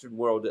Western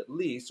world, at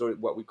least, or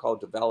what we call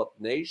developed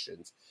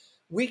nations.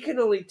 We can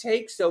only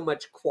take so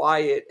much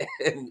quiet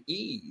and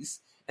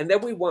ease, and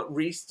then we want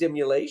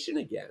re-stimulation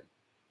again.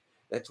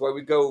 That's why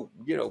we go,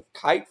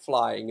 kite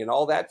flying and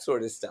all that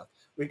sort of stuff.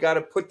 We got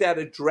to put that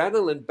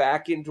adrenaline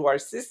back into our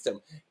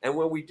system. And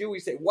when we do, we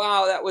say,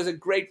 wow, that was a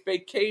great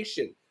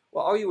vacation.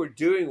 Well, all you were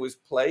doing was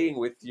playing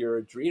with your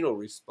adrenal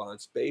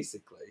response,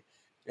 basically.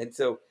 And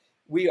so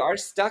we are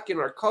stuck in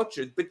our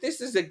culture. But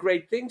this is a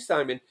great thing,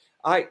 Simon.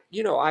 I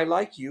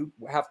like you,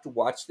 have to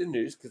watch the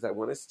news because I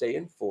want to stay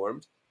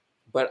informed.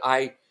 But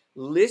I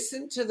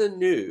listen to the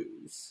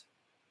news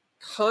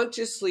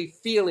consciously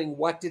feeling,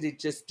 what did it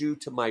just do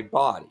to my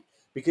body?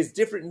 Because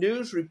different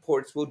news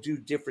reports will do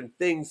different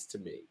things to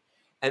me.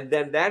 And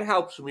then that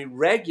helps me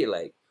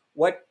regulate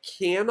what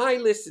can I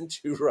listen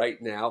to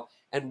right now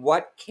and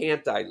what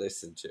can't I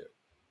listen to.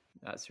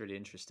 That's really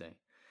interesting.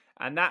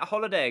 And that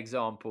holiday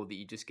example that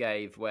you just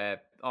gave,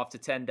 where after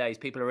 10 days,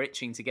 people are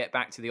itching to get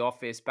back to the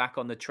office, back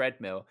on the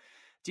treadmill.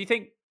 Do you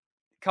think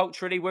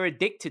culturally we're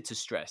addicted to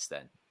stress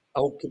then?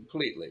 Oh,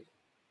 completely.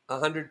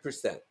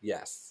 100%,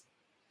 yes.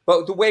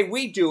 But the way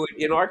we do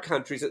it in our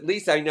countries, at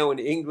least I know in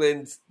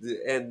England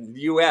and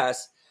the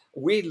US,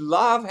 we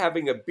love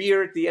having a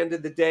beer at the end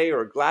of the day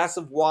or a glass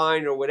of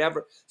wine or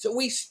whatever. So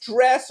we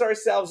stress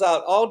ourselves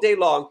out all day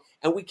long,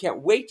 and we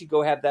can't wait to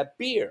go have that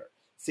beer,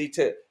 see,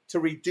 to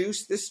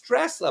reduce the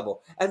stress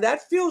level. And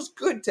that feels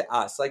good to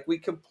us, like we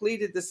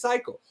completed the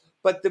cycle.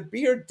 But the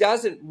beer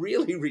doesn't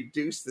really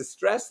reduce the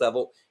stress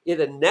level. It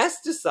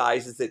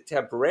anesthetizes it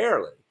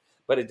temporarily,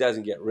 but it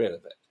doesn't get rid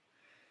of it.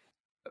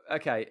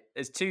 Okay,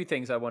 there's two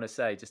things I want to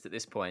say just at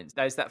this point.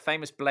 There's that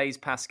famous Blaise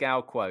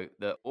Pascal quote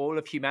that all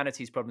of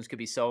humanity's problems could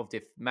be solved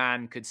if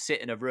man could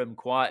sit in a room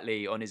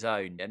quietly on his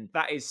own. And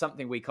that is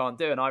something we can't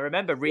do. And I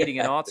remember reading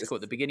an article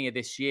at the beginning of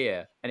this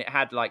year, and it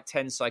had like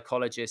 10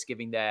 psychologists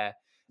giving their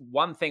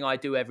one thing I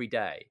do every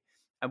day.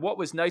 And what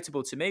was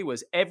notable to me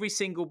was every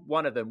single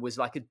one of them was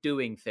like a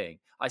doing thing.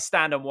 I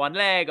stand on one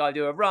leg, I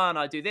do a run,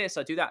 I do this,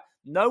 I do that.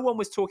 No one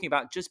was talking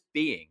about just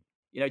being,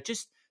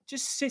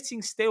 just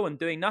sitting still and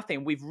doing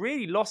nothing. We've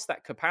really lost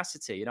that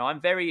capacity.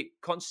 I'm very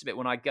conscious of it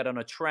when I get on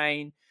a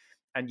train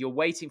and you're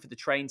waiting for the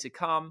train to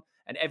come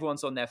and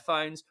everyone's on their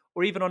phones,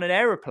 or even on an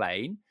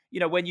aeroplane.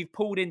 When you've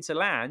pulled into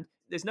land,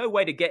 there's no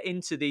way to get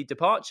into the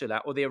departure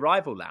lounge or the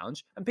arrival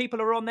lounge, and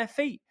people are on their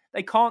feet.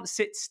 They can't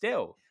sit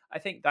still. I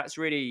think that's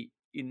really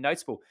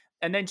notable.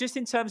 And then just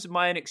in terms of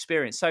my own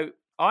experience, so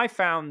I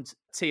found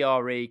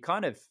TRE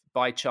kind of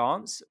by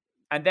chance.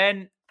 And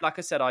then, like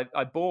I said,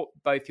 I bought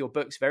both your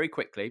books very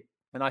quickly.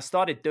 And I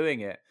started doing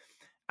it.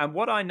 And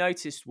what I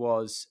noticed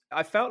was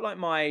I felt like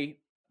my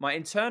my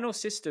internal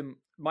system,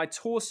 my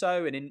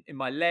torso and in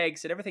my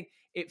legs and everything,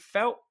 it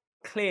felt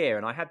clear.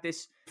 And I had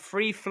this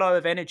free flow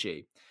of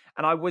energy.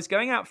 And I was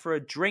going out for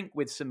a drink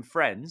with some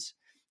friends.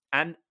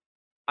 And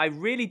I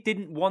really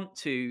didn't want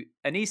to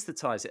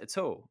anesthetize it at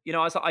all. You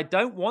know, I was like, I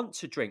don't want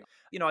to drink.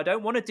 You know, I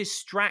don't want to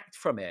distract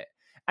from it.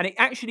 And it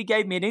actually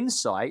gave me an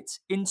insight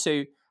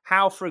into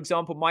how, for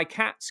example, my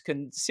cats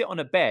can sit on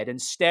a bed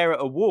and stare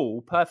at a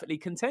wall perfectly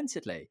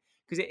contentedly.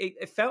 Because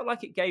it felt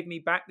like it gave me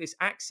back this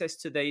access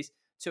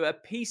to a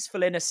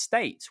peaceful inner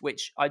state,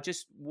 which I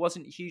just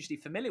wasn't hugely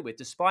familiar with,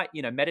 despite,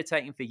 you know,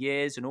 meditating for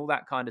years and all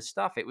that kind of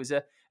stuff. It was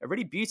a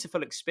really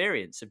beautiful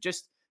experience of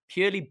just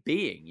purely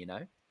being, you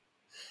know.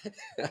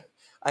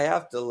 I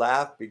have to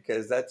laugh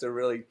because that's a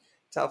really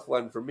tough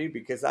one for me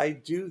because I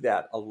do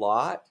that a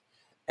lot.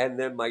 And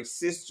then my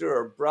sister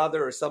or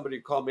brother or somebody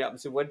called me up and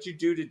said, "What'd you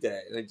do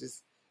today?" And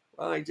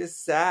I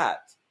just sat.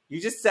 You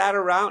just sat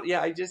around?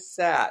 Yeah, I just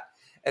sat.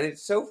 And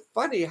it's so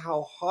funny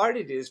how hard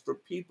it is for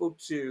people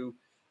to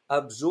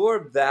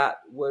absorb that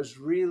was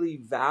really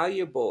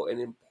valuable and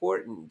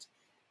important.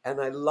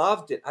 And I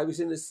loved it. I was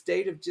in a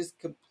state of just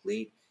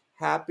complete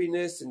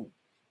happiness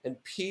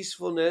and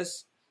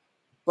peacefulness.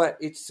 But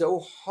it's so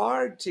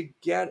hard to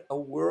get a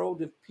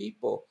world of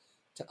people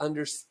to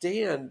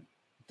understand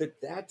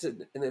that that's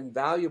an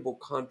invaluable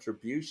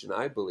contribution,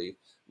 I believe,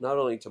 not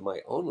only to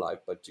my own life,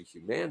 but to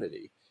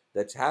humanity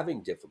that's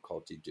having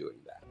difficulty doing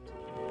that.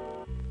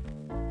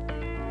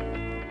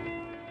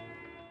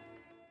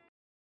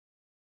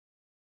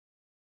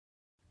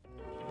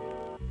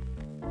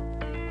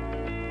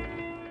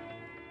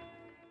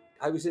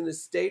 I was in a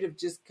state of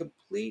just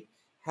complete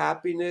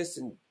happiness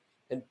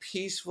and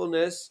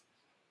peacefulness.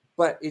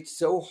 But it's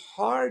so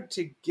hard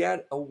to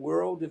get a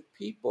world of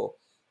people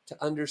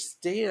to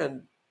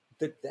understand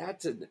that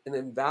that's an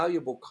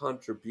invaluable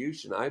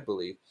contribution, I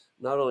believe,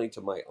 not only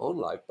to my own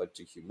life, but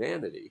to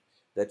humanity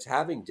that's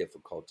having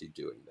difficulty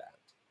doing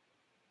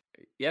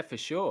that. Yeah, for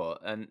sure.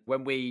 And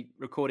when we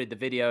recorded the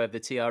video of the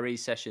TRE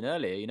session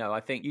earlier, you know,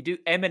 I think you do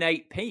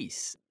emanate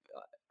peace.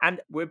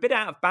 And we're a bit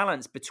out of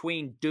balance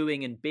between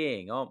doing and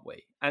being, aren't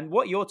we? And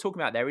what you're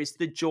talking about there is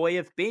the joy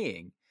of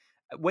being,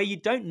 where you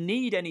don't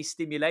need any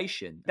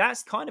stimulation.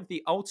 That's kind of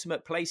the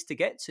ultimate place to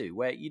get to,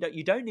 where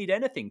you don't need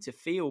anything to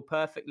feel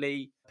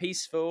perfectly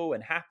peaceful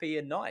and happy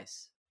and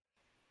nice.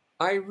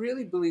 I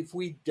really believe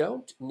we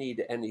don't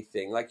need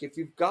anything. Like if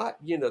you've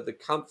got, the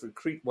comfort,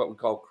 what we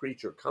call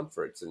creature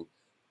comforts, and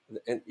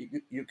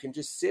you can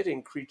just sit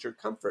in creature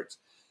comforts.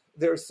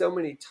 There are so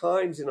many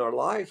times in our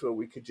lives where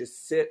we could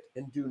just sit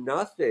and do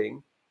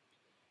nothing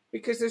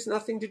because there's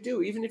nothing to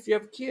do. Even if you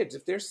have kids,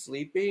 if they're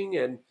sleeping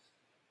and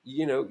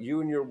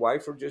you and your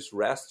wife are just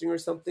resting or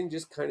something,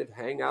 just kind of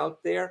hang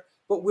out there.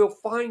 But we'll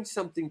find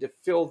something to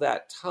fill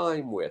that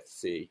time with,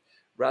 see,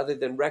 rather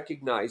than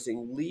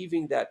recognizing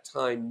leaving that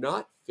time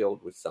not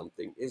filled with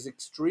something is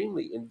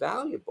extremely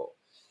invaluable.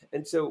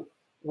 And so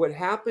what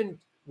happened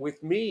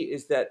with me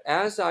is that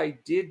as I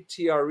did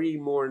TRE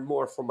more and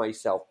more for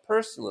myself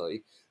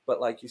personally,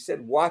 but like you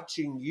said,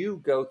 watching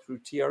you go through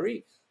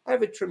TRE, I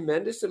have a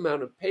tremendous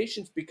amount of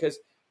patience because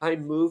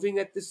I'm moving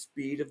at the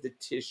speed of the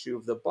tissue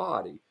of the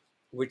body,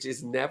 which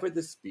is never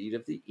the speed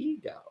of the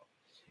ego.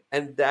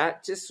 And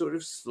that just sort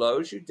of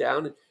slows you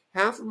down. And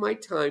half of my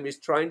time is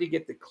trying to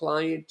get the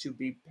client to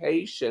be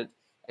patient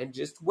and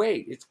just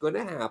wait. It's going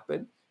to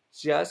happen.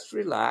 Just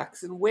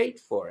relax and wait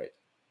for it.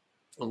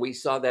 And we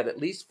saw that at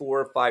least 4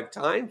 or 5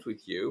 times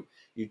with you.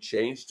 You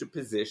changed your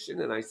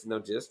position. And I said, no,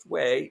 just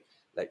wait.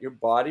 Let your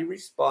body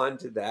respond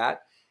to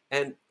that.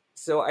 And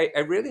so I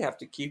really have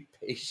to keep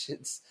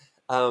patience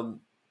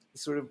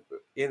sort of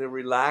in a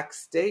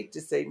relaxed state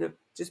to say, no,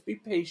 just be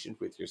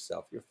patient with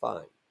yourself. You're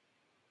fine.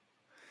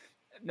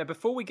 Now,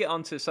 before we get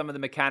on to some of the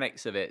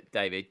mechanics of it,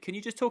 David, can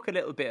you just talk a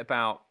little bit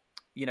about,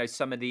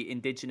 some of the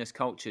indigenous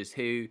cultures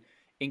who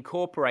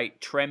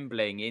incorporate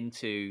trembling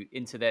into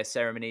their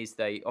ceremonies?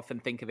 They often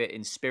think of it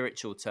in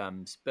spiritual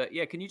terms. But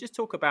yeah, can you just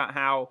talk about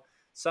how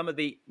some of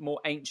the more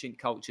ancient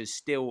cultures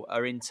still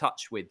are in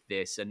touch with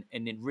this and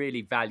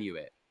really value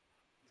it?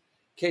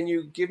 Can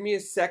you give me a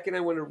second?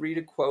 I want to read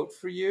a quote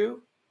for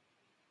you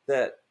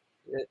that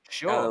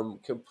Sure.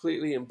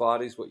 Completely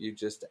embodies what you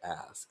just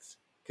asked,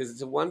 because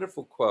it's a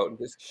wonderful quote.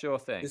 Sure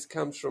thing. This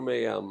comes from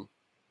a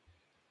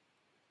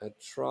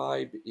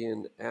tribe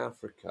in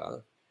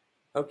Africa.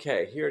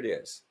 Okay, here it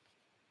is.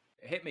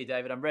 Hit me,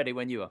 David. I'm ready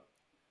when you are.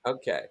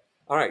 Okay.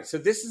 All right. So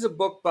this is a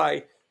book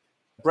by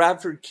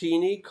Bradford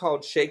Keeney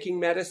called Shaking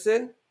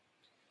Medicine.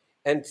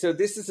 And so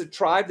this is a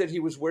tribe that he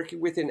was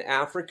working with in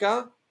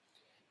Africa.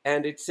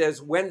 And it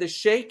says, when the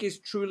shake is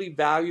truly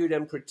valued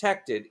and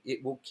protected,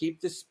 it will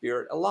keep the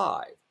spirit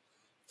alive.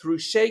 Through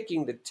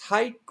shaking, the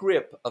tight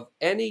grip of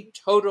any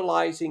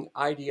totalizing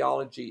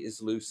ideology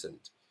is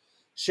loosened.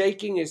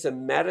 Shaking is a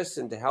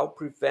medicine to help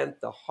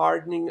prevent the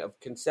hardening of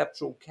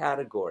conceptual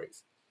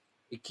categories.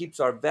 It keeps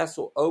our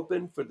vessel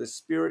open for the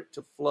spirit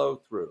to flow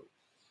through.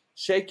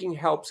 Shaking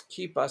helps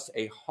keep us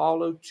a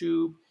hollow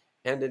tube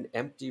and an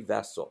empty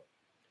vessel.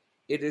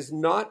 It is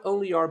not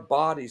only our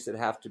bodies that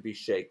have to be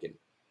shaken.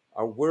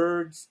 Our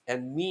words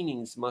and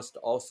meanings must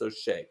also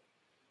shake.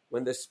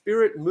 When the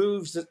Spirit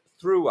moves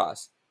through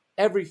us,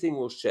 everything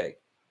will shake.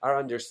 Our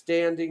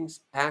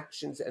understandings,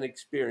 actions, and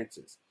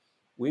experiences.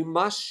 We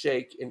must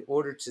shake in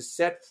order to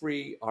set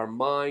free our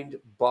mind,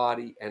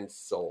 body, and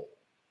soul.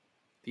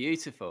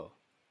 Beautiful.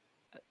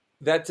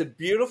 That's a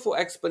beautiful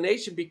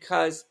explanation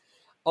because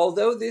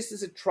although this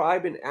is a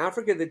tribe in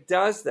Africa that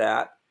does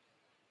that,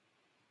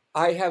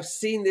 I have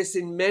seen this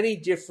in many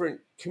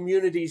different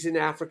communities in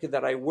Africa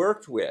that I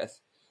worked with,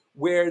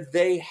 where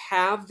they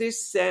have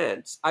this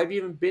sense. I've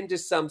even been to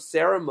some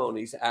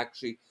ceremonies,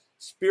 actually,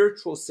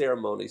 spiritual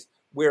ceremonies,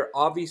 where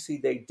obviously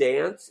they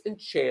dance and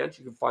chant.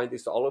 You can find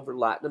this all over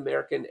Latin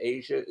America and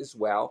Asia as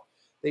well.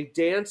 They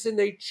dance and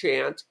they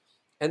chant,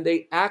 and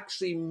they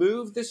actually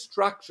move the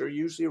structure,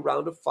 usually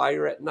around a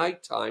fire at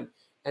nighttime,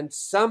 and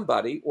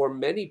somebody or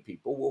many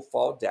people will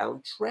fall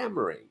down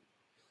tremoring.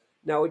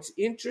 Now, it's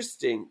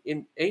interesting,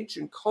 in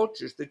ancient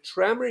cultures, the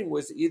tremoring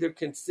was either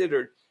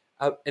considered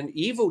an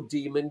evil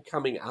demon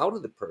coming out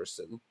of the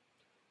person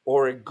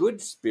or a good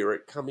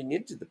spirit coming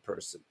into the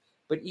person.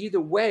 But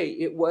either way,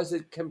 it was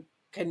a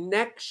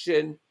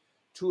connection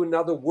to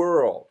another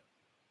world.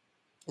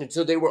 And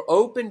so they were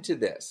open to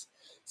this.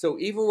 So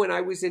even when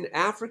I was in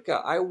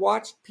Africa, I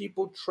watched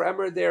people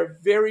tremor there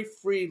very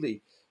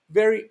freely,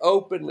 very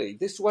openly.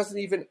 This wasn't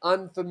even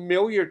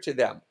unfamiliar to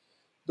them.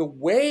 The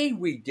way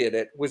we did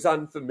it was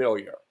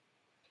unfamiliar.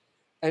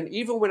 And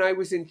even when I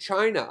was in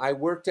China, I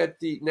worked at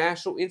the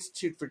National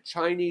Institute for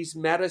Chinese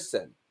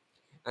Medicine.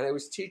 And I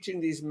was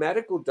teaching these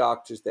medical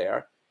doctors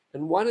there.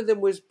 And one of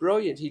them was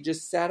brilliant. He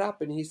just sat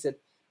up and he said,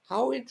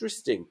 "How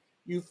interesting.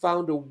 You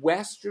found a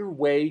Western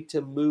way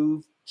to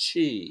move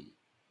qi."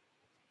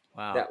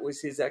 Wow. That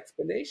was his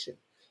explanation.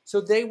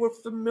 So they were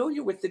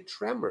familiar with the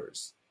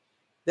tremors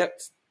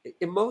that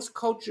in most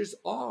cultures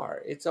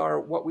are. It's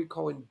our what we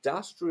call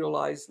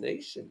industrialized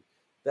nation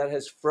that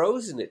has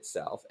frozen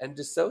itself and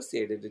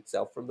dissociated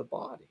itself from the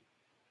body.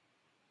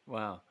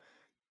 Wow.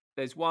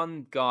 There's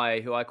one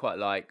guy who I quite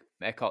like,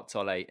 Eckhart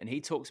Tolle, and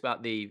he talks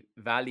about the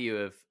value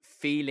of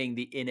feeling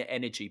the inner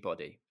energy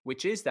body,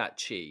 which is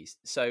that chi.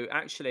 So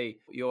actually,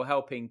 you're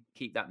helping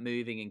keep that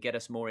moving and get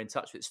us more in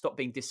touch with it, stop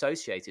being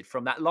dissociated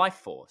from that life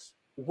force.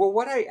 Well,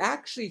 what I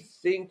actually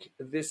think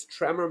this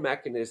tremor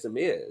mechanism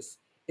is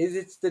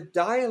it's the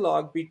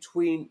dialogue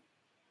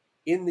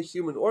in the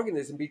human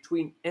organism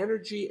between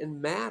energy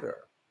and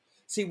matter.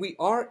 See, we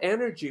are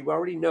energy. We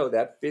already know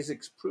that.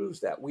 Physics proves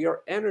that. We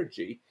are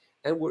energy,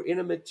 and we're in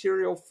a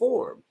material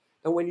form.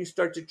 And when you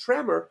start to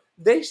tremor,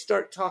 they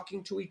start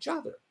talking to each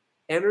other.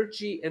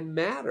 Energy and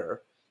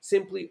matter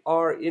simply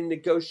are in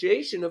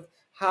negotiation of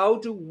how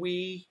do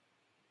we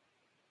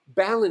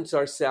balance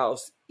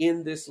ourselves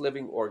in this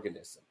living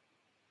organism.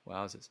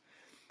 Wowzers.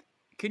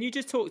 Can you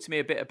just talk to me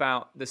a bit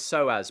about the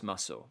psoas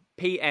muscle,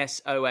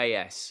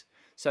 PSOAS?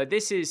 So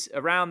this is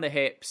around the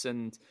hips,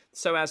 and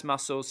psoas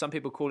muscle, some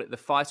people call it the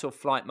fight or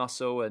flight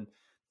muscle. And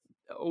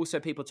also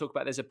people talk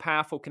about there's a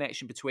powerful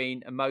connection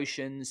between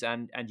emotions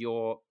and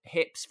your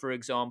hips, for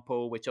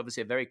example, which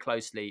obviously are very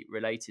closely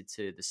related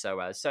to the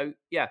psoas. So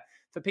yeah,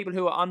 for people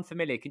who are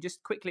unfamiliar, can you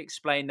just quickly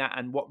explain that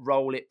and what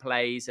role it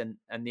plays and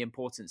the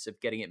importance of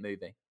getting it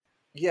moving?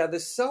 Yeah, the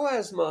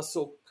psoas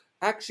muscle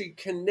actually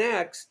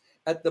connects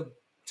at the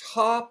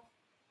top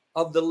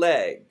of the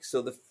leg.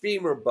 So the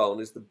femur bone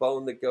is the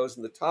bone that goes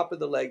in the top of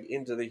the leg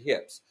into the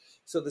hips.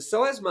 So the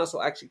psoas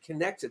muscle actually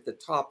connects at the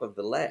top of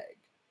the leg.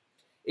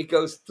 It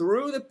goes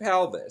through the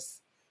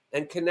pelvis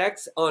and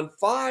connects on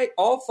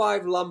all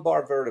five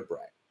lumbar vertebrae.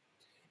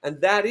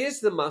 And that is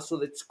the muscle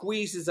that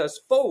squeezes us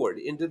forward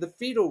into the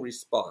fetal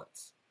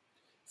response.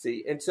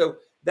 See, and so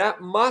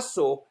that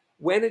muscle,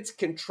 when it's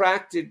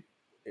contracted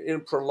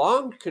in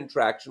prolonged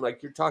contraction,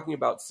 like you're talking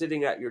about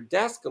sitting at your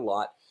desk a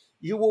lot,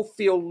 you will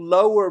feel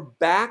lower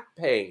back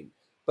pain.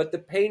 But the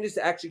pain is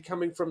actually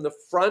coming from the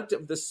front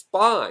of the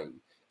spine,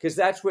 because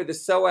that's where the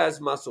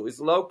psoas muscle is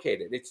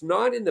located. It's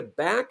not in the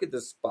back of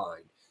the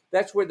spine.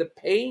 That's where the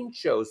pain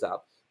shows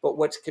up. But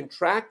what's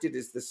contracted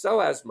is the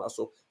psoas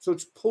muscle, so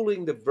it's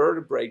pulling the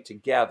vertebrae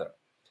together.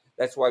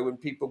 That's why when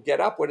people get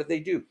up, what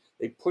do?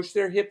 They push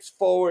their hips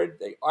forward,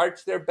 they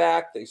arch their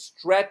back, they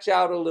stretch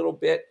out a little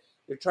bit.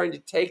 They're trying to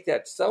take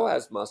that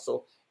psoas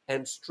muscle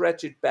and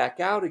stretch it back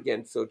out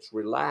again so it's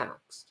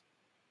relaxed.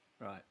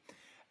 Right.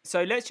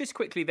 So let's just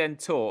quickly then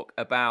talk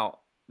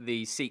about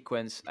the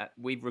sequence.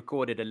 We've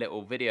recorded a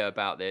little video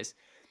about this.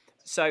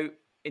 So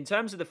in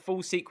terms of the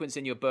full sequence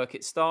in your book,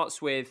 it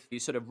starts with you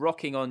sort of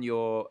rocking on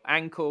your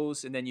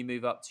ankles, and then you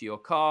move up to your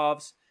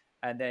calves,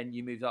 and then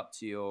you move up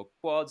to your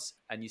quads,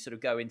 and you sort of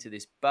go into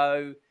this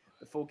bow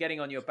before getting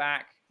on your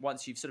back.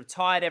 Once you've sort of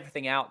tired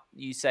everything out,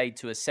 you say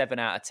to a 7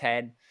 out of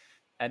 10,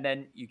 and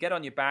then you get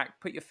on your back,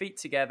 put your feet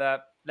together,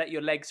 let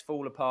your legs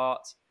fall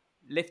apart,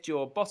 lift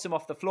your bottom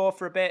off the floor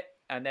for a bit,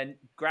 and then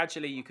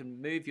gradually you can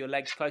move your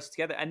legs closer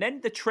together. And then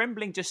the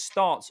trembling just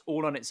starts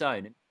all on its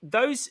own.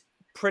 Those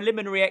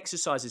preliminary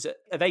exercises,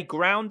 are they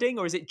grounding,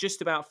 or is it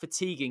just about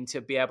fatiguing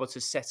to be able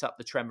to set up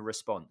the tremor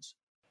response?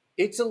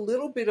 It's a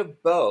little bit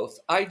of both.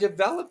 I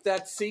developed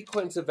that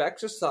sequence of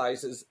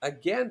exercises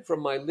again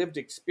from my lived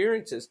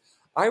experiences.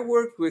 I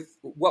worked with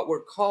what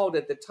were called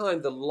at the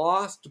time the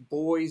Lost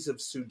Boys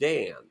of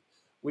Sudan,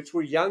 which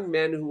were young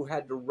men who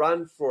had to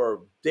run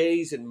for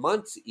days and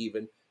months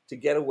even to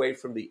get away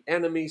from the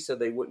enemy so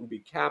they wouldn't be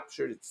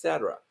captured,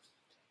 etc.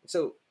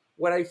 So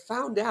what I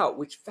found out,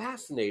 which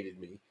fascinated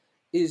me,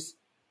 is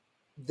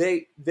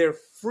their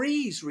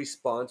freeze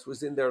response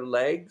was in their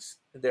legs,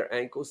 their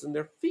ankles, and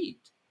their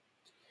feet.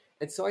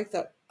 And so I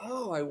thought,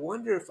 oh, I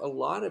wonder if a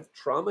lot of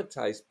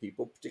traumatized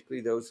people,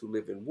 particularly those who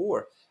live in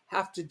war,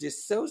 have to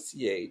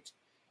dissociate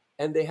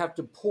and they have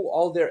to pull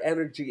all their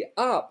energy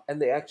up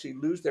and they actually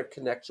lose their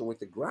connection with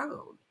the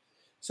ground.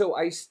 So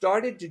I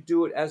started to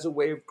do it as a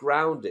way of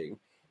grounding.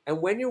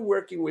 And when you're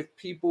working with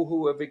people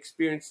who have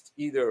experienced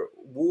either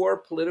war,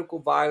 political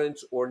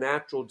violence, or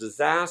natural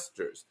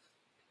disasters,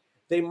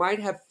 they might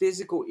have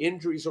physical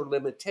injuries or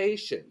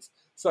limitations.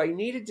 So I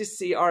needed to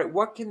see, all right,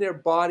 what can their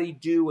body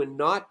do and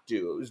not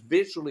do? It was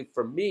visually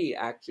for me,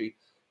 actually,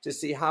 to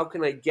see how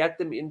can I get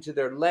them into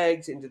their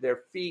legs, into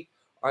their feet.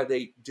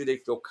 Do they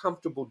feel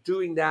comfortable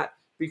doing that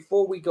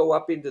before we go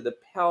up into the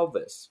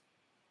pelvis,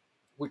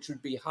 which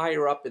would be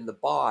higher up in the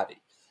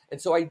body?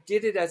 And so I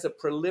did it as a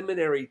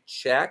preliminary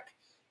check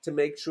to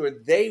make sure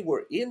they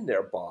were in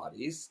their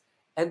bodies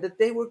and that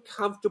they were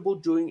comfortable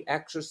doing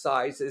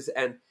exercises,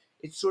 and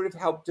it sort of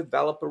helped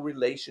develop a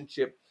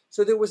relationship.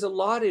 So there was a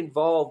lot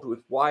involved with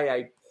why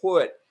I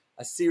put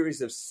a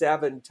series of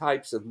 7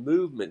 types of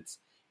movements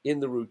in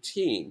the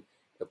routine.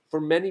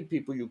 For many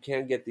people, you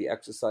can get the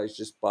exercise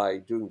just by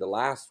doing the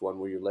last one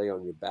where you lay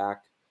on your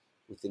back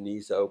with the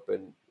knees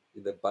open,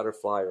 the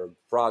butterfly or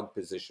frog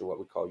position, what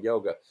we call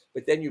yoga.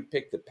 But then you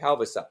pick the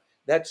pelvis up.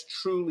 That's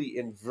truly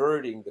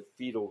inverting the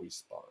fetal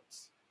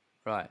response.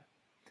 Right.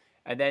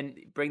 And then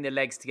bring the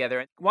legs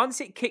together.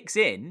 Once it kicks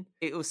in,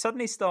 it will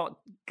suddenly start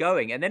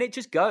going, and then it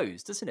just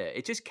goes, doesn't it?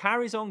 It just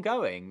carries on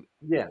going.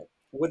 Yeah.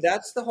 Well,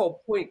 that's the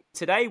whole point.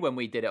 Today, when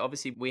we did it,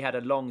 obviously we had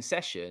a long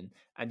session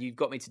and you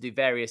got me to do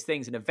various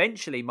things. And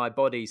eventually my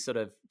body sort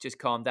of just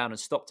calmed down and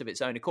stopped of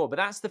its own accord. But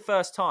that's the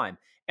first time.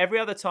 Every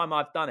other time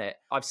I've done it,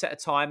 I've set a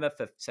timer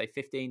for, say,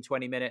 15,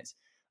 20 minutes.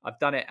 I've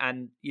done it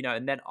and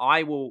then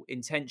I will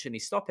intentionally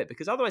stop it,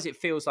 because otherwise it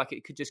feels like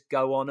it could just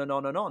go on and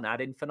on and on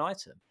ad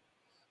infinitum.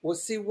 Well,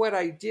 see, what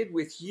I did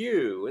with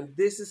you, and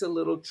this is a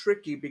little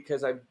tricky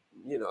because I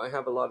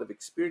have a lot of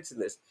experience in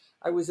this.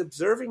 I was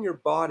observing your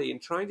body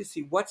and trying to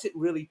see what's it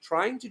really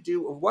trying to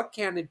do and what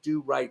can it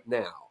do right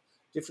now,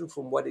 different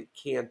from what it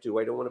can't do.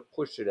 I don't want to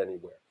push it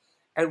anywhere.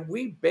 And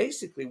we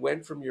basically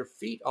went from your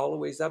feet all the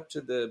way up to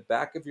the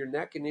back of your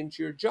neck and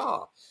into your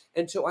jaw.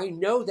 And so I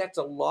know that's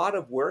a lot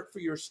of work for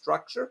your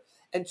structure.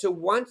 And so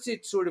once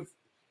it sort of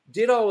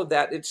did all of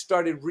that, it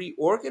started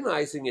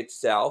reorganizing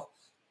itself.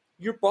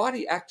 Your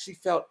body actually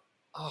felt,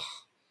 oh,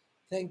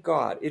 thank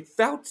God. It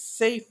felt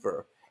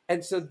safer.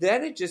 And so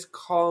then it just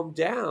calmed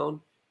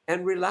down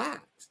and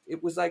relaxed.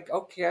 It was like,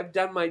 okay, I've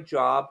done my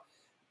job.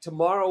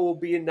 Tomorrow will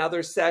be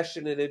another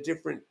session in a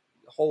different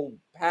whole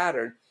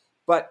pattern.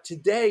 But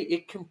today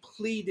it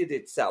completed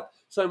itself.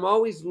 So I'm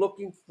always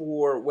looking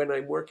for, when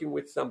I'm working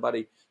with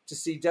somebody, to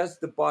see, does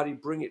the body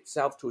bring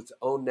itself to its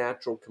own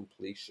natural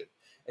completion?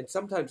 And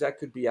sometimes that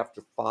could be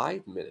after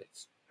 5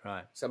 minutes.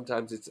 Right.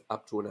 Sometimes it's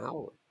up to an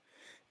hour.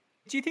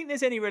 Do you think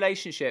there's any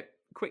relationship,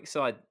 quick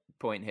side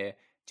point here,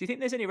 do you think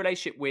there's any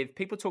relationship with,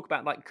 people talk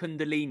about like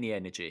Kundalini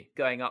energy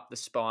going up the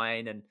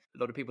spine, and a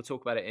lot of people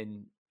talk about it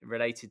in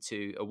related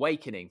to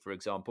awakening, for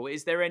example.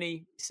 Is there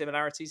any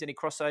similarities, any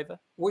crossover?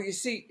 Well, you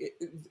see,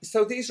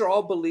 so these are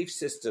all belief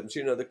systems,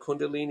 the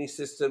Kundalini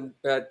system,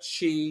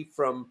 Chi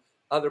from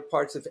other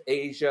parts of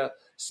Asia,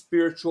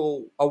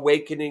 spiritual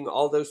awakening,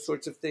 all those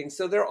sorts of things.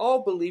 So they're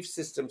all belief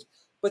systems,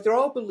 but they're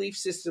all belief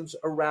systems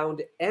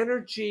around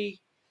energy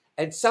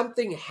and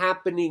something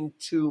happening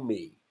to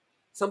me,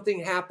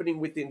 something happening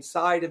within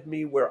inside of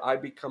me where I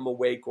become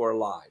awake or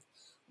alive.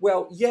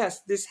 Well,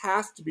 yes, this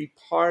has to be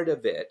part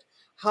of it.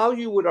 How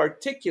you would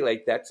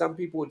articulate that, some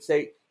people would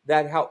say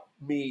that helped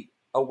me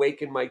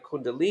awaken my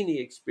Kundalini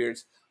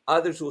experience.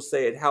 Others will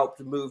say it helped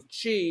move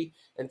Chi,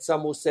 and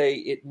some will say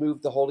it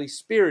moved the Holy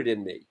Spirit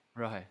in me.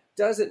 Right.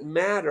 Doesn't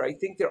matter. I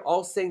think they're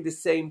all saying the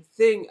same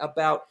thing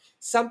about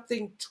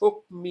something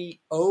took me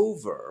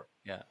over.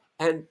 Yeah.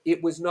 And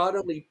it was not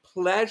only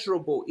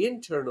pleasurable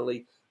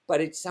internally, but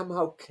it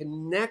somehow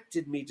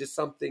connected me to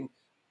something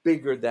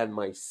bigger than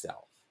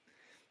myself.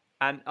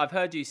 And I've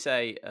heard you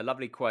say a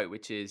lovely quote,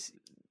 which is,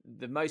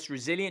 the most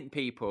resilient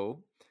people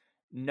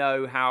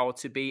know how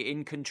to be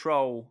in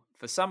control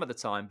for some of the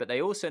time, but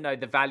they also know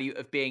the value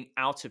of being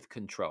out of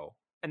control.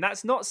 And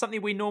that's not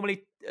something we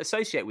normally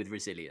associate with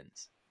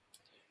resilience.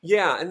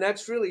 Yeah, and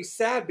that's really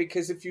sad,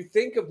 because if you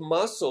think of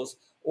muscles,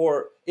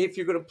 or if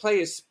you're going to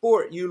play a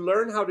sport, you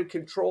learn how to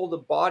control the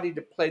body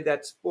to play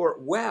that sport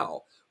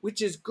well,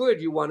 which is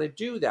good. You want to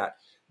do that.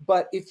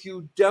 But if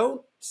you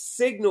don't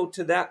signal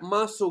to that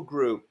muscle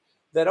group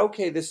that,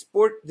 okay,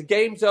 the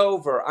game's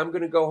over, I'm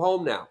going to go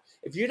home now.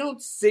 If you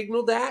don't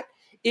signal that,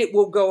 it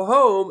will go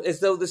home as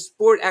though the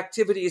sport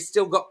activity is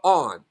still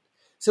on.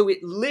 So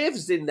it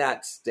lives in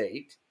that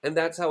state, and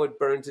that's how it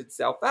burns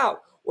itself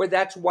out. Or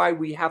that's why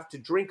we have to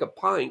drink a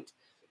pint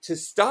to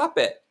stop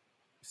it.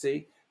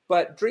 See?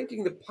 But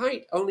drinking the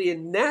pint only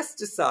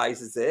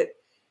anesthetizes it.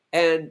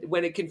 And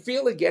when it can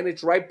feel again,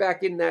 it's right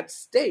back in that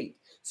state.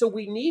 So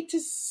we need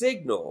to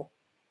signal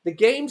the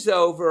game's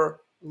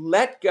over,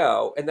 let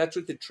go. And that's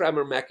what the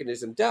tremor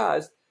mechanism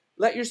does.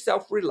 Let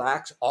yourself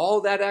relax,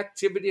 all that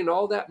activity and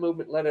all that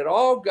movement, let it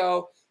all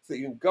go so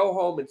you can go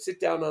home and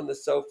sit down on the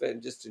sofa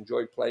and just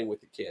enjoy playing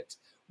with the kids.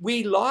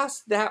 We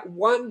lost that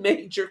one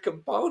major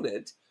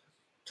component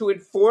to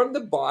inform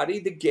the body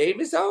the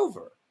game is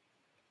over.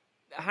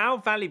 How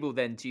valuable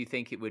then do you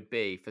think it would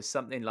be for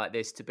something like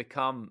this to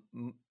become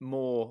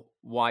more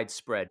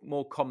widespread,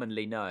 more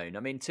commonly known? I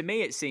mean, to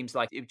me, it seems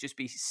like it would just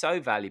be so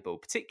valuable,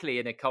 particularly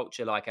in a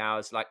culture like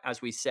ours, like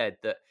as we said,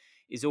 that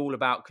is all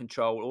about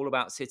control, all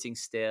about sitting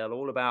still,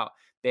 all about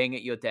being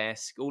at your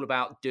desk, all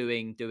about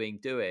doing, doing,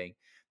 doing.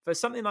 For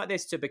something like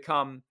this to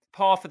become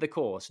par for the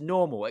course,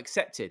 normal,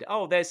 accepted.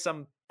 Oh, there's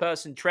some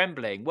person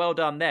trembling. Well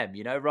done them,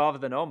 rather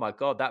than, oh my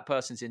God, that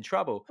person's in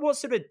trouble. What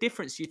sort of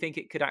difference do you think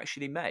it could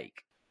actually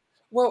make?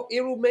 Well,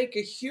 it will make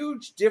a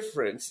huge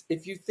difference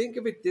if you think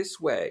of it this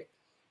way.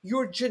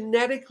 You're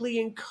genetically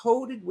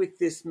encoded with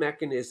this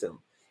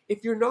mechanism.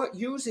 If you're not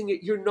using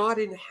it, you're not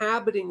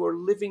inhabiting or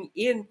living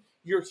in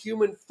your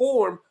human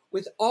form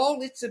with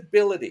all its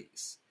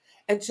abilities.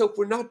 And so if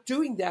we're not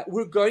doing that,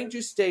 we're going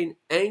to stay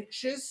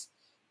anxious,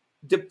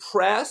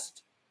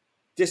 depressed,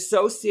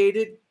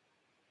 dissociated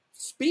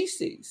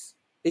species.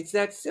 It's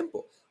that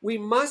simple. We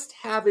must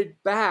have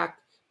it back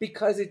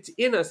because it's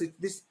in us. It's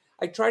this.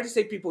 I try to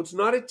say, people, it's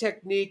not a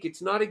technique,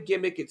 it's not a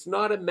gimmick, it's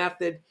not a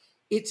method.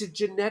 It's a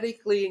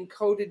genetically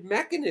encoded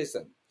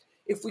mechanism.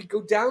 If we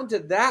go down to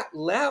that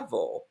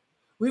level,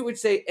 we would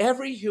say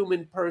every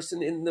human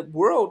person in the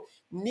world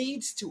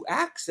needs to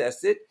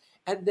access it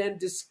and then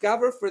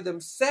discover for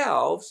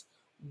themselves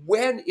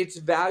when it's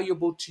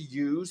valuable to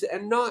use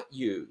and not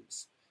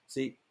use.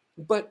 See,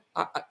 but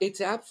it's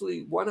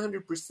absolutely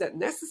 100%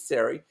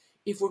 necessary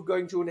if we're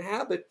going to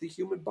inhabit the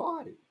human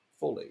body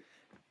fully.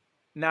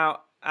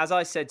 Now, as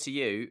I said to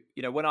you,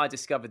 when I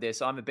discovered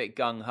this, I'm a bit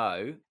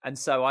gung-ho. And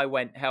so I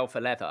went hell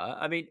for leather.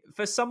 I mean,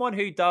 for someone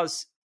who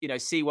does,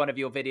 see one of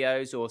your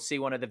videos or see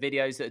one of the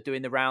videos that are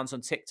doing the rounds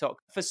on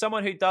TikTok, for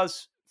someone who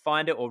does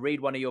find it or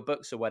read one of your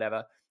books or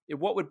whatever,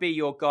 what would be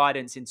your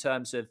guidance in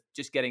terms of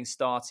just getting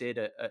started,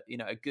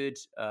 a good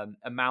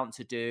amount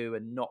to do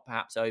and not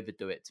perhaps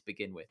overdo it to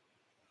begin with?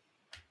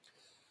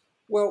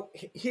 Well,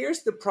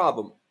 here's the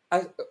problem.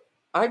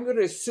 I'm going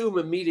to assume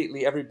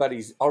immediately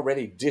everybody's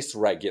already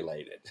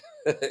dysregulated.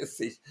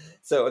 See?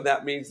 So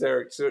that means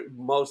they're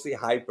mostly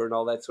hyper and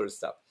all that sort of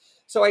stuff.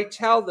 So I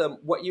tell them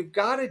what you've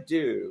got to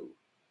do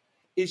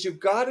is you've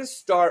got to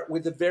start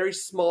with a very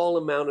small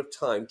amount of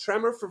time.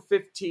 Tremor for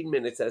 15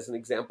 minutes as an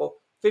example,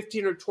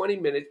 15 or 20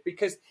 minutes,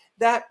 because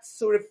that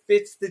sort of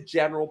fits the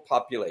general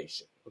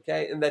population,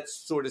 okay? And that's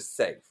sort of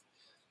safe.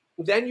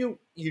 Then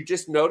you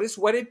just notice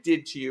what it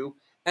did to you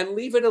and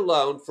leave it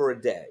alone for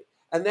a day.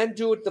 And then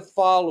do it the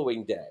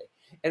following day.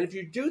 And if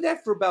you do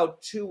that for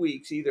about 2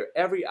 weeks, either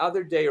every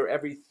other day or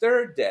every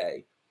third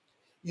day,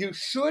 you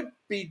should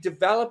be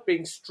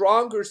developing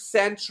stronger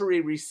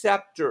sensory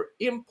receptor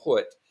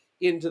input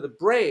into the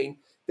brain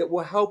that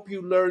will help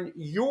you learn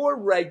your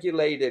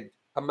regulated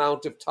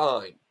amount of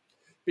time.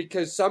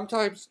 Because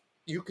sometimes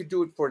you could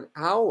do it for an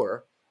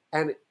hour,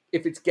 and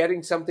if it's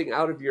getting something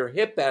out of your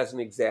hip, as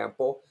an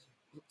example,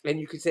 and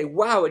you could say,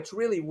 wow, it's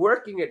really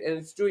working it and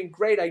it's doing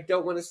great, I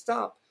don't want to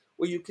stop.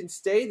 Well, you can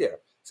stay there.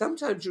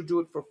 Sometimes you'll do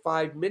it for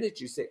 5 minutes.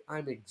 You say,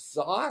 I'm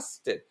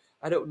exhausted.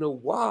 I don't know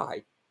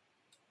why.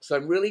 So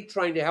I'm really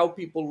trying to help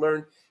people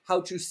learn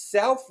how to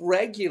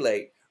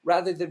self-regulate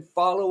rather than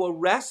follow a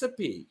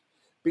recipe,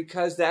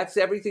 because that's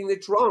everything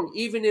that's wrong.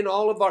 Even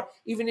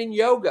in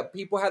yoga,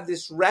 people have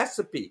this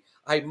recipe.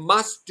 I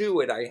must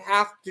do it. I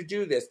have to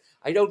do this.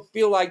 I don't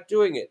feel like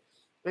doing it.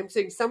 I'm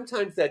saying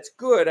sometimes that's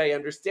good. I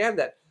understand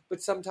that.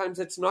 But sometimes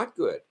it's not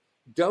good.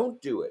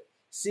 Don't do it.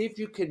 See if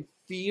you can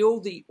feel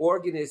the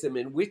organism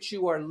in which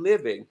you are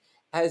living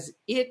as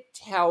it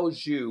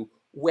tells you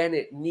when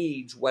it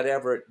needs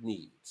whatever it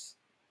needs.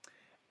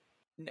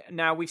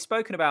 Now, we've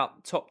spoken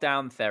about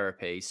top-down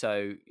therapy,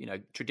 so,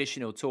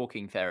 traditional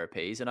talking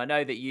therapies, and I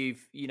know that you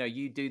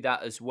do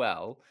that as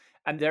well.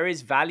 And there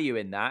is value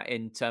in that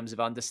in terms of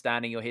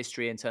understanding your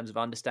history, in terms of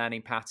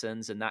understanding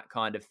patterns and that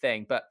kind of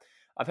thing. But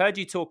I've heard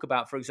you talk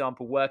about, for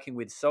example, working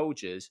with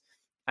soldiers,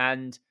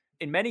 and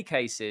in many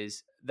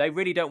cases, they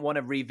really don't want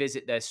to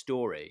revisit their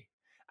story.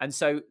 And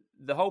so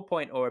the whole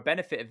point or a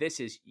benefit of this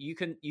is you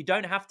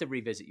don't have to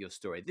revisit your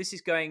story. This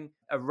is going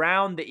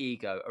around the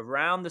ego,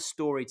 around the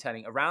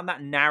storytelling, around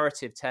that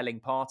narrative telling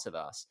part of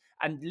us,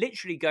 and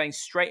literally going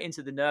straight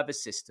into the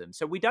nervous system.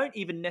 So we don't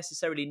even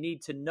necessarily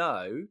need to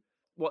know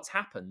what's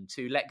happened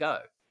to let go.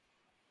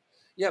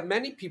 Yeah,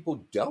 many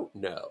people don't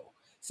know.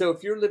 So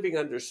if you're living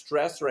under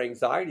stress or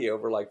anxiety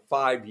over like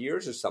 5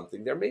 years or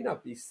something, there may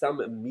not be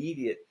some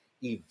immediate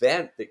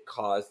event that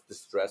caused the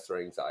stress or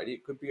anxiety.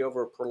 It could be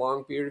over a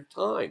prolonged period of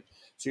time.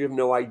 So you have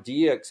no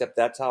idea, except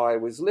that's how I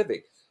was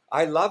living.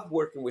 I love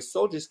working with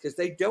soldiers because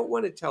they don't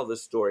want to tell the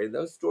story, and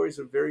those stories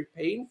are very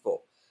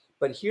painful.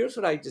 But here's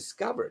what I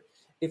discovered.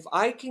 If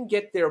I can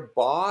get their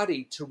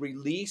body to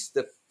release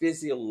the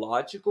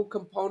physiological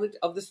component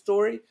of the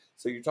story,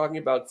 so you're talking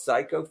about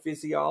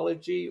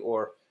psychophysiology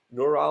or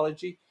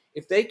neurology,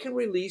 if they can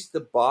release the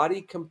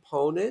body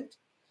component,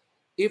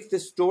 if the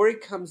story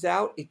comes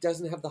out, it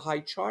doesn't have the high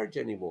charge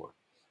anymore.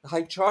 The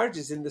high charge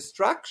is in the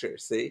structure,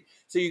 see?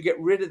 So you get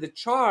rid of the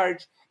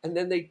charge, and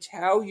then they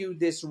tell you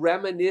this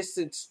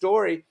reminiscent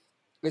story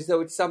as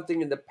though it's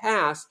something in the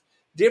past,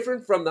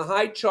 different from the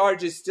high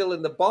charge is still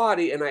in the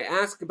body, and I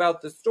ask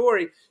about the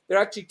story, they're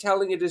actually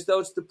telling it as though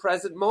it's the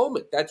present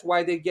moment. That's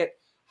why they get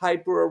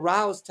hyper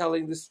aroused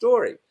telling the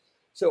story.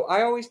 So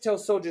I always tell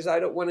soldiers, I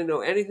don't want to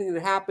know anything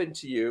that happened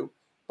to you,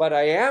 but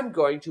I am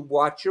going to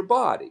watch your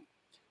body.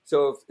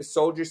 So if a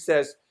soldier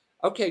says,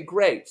 okay,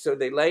 great. So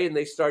they lay and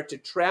they start to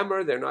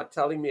tremor. They're not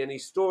telling me any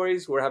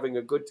stories. We're having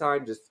a good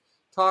time just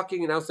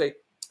talking. And I'll say,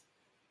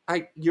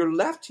 your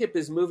left hip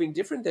is moving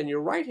different than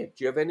your right hip.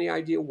 Do you have any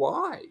idea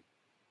why?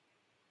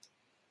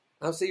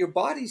 I'll say, your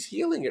body's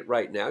healing it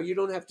right now. You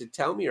don't have to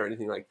tell me or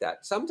anything like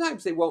that.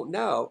 Sometimes they won't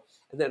know.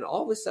 And then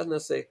all of a sudden they'll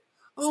say,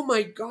 oh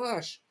my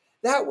gosh,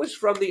 that was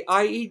from the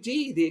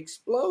IED, the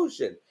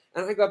explosion.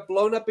 And I got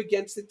blown up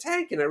against the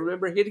tank. And I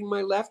remember hitting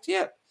my left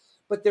hip.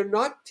 But they're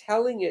not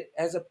telling it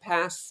as a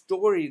past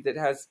story that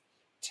has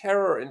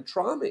terror and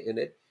trauma in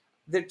it.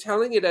 They're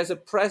telling it as a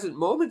present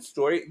moment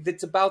story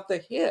that's about the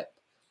hip.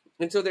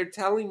 And so they're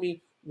telling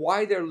me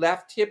why their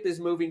left hip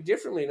is moving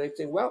differently. And I'm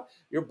saying, well,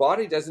 your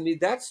body doesn't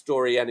need that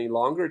story any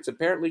longer. It's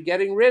apparently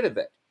getting rid of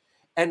it.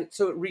 And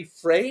so it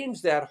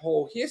reframes that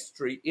whole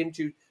history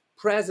into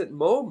present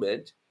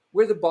moment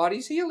where the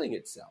body's healing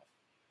itself.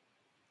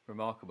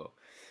 Remarkable.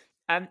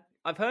 And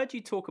I've heard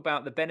you talk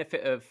about the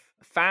benefit of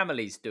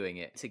families doing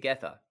it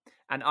together.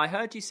 And I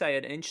heard you say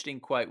an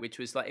interesting quote, which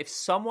was like, if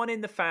someone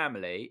in a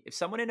family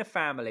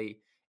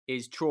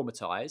is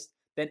traumatized,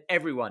 then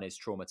everyone is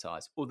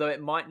traumatized, although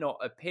it might not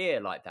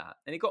appear like that.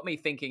 And it got me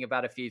thinking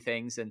about a few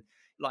things, and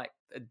like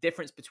a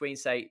difference between,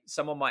 say,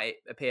 someone might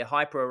appear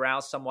hyper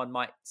aroused, someone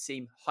might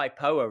seem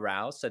hypo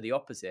aroused, so the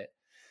opposite.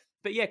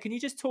 But yeah, can you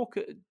just talk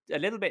a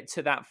little bit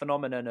to that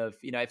phenomenon of,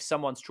 if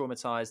someone's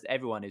traumatized,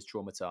 everyone is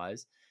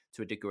traumatized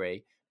to a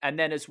degree. And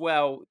then as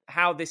well,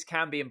 how this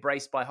can be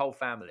embraced by whole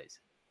families.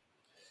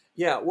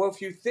 Yeah, well,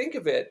 if you think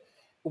of it,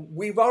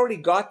 we've already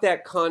got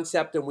that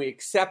concept and we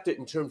accept it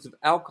in terms of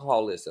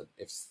alcoholism.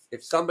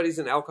 If somebody's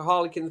an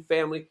alcoholic in the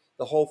family,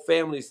 the whole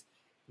family's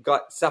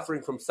got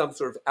suffering from some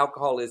sort of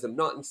alcoholism,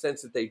 not in the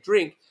sense that they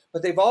drink,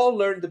 but they've all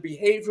learned the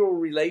behavioral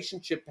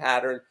relationship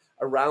pattern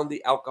around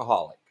the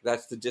alcoholic.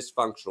 That's the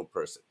dysfunctional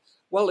person.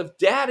 Well, if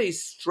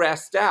daddy's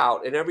stressed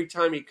out and every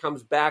time he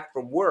comes back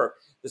from work,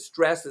 the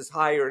stress is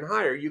higher and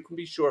higher, you can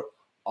be sure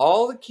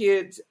all the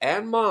kids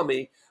and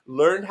mommy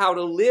learned how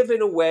to live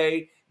in a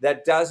way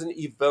that doesn't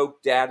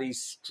evoke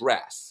daddy's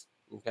stress,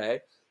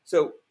 okay?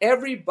 So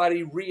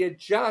everybody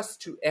readjusts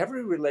to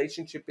every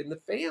relationship in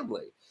the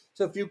family.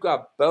 So if you've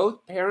got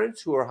both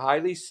parents who are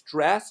highly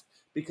stressed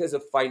because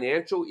of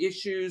financial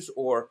issues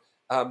or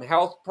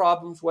health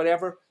problems,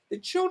 whatever, the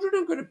children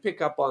are going to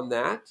pick up on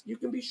that. You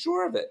can be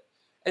sure of it.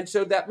 And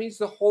so that means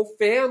the whole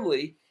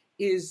family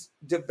is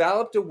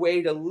developed a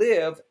way to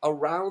live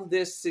around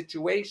this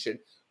situation.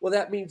 Well,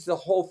 that means the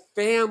whole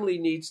family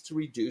needs to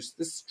reduce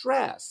the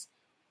stress.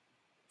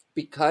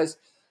 Because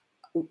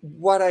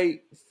what I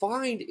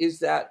find is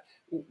that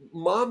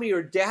mommy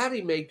or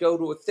daddy may go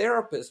to a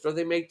therapist or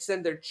they may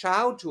send their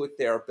child to a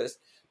therapist,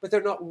 but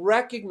they're not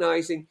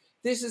recognizing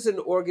this is an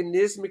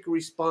organismic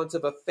response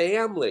of a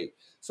family.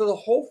 So the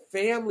whole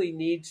family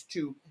needs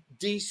to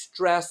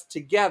de-stress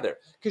together,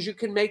 because you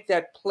can make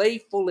that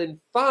playful and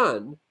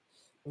fun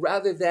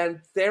rather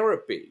than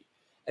therapy.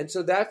 And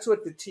so that's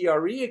what the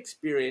TRE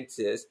experience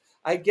is.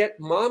 I get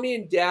mommy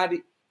and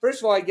daddy.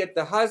 First of all, I get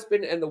the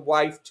husband and the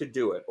wife to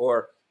do it,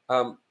 or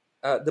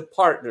the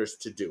partners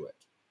to do it,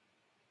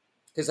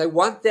 because I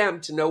want them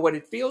to know what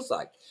it feels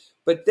like.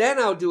 But then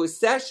I'll do a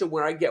session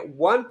where I get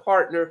one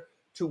partner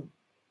to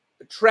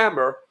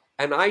tremor,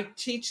 and I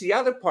teach the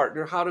other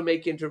partner how to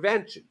make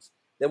interventions.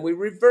 Then we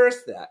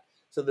reverse that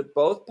so that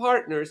both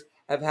partners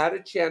have had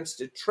a chance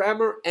to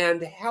tremor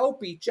and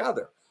help each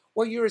other.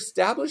 Well, you're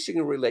establishing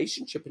a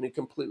relationship in a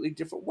completely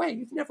different way.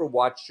 You've never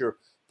watched your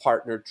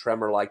partner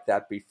tremor like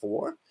that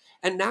before.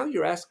 And now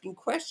you're asking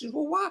questions.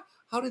 Well, why?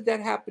 How did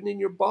that happen in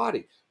your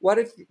body? What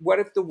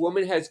if the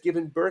woman has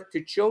given birth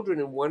to children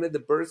and one of the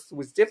births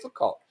was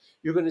difficult?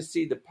 You're going to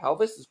see the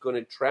pelvis is going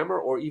to tremor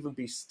or even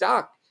be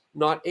stuck,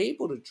 not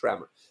able to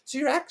tremor. So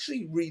you're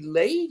actually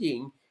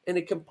relating in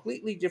a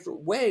completely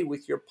different way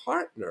with your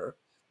partner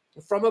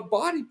from a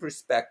body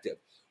perspective.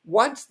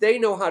 Once they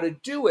know how to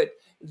do it,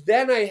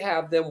 then I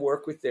have them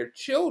work with their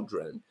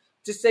children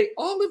to say,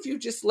 all of you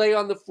just lay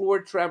on the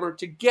floor, tremor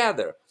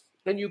together.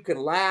 And you can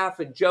laugh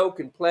and joke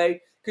and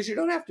play. because you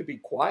don't have to be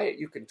quiet.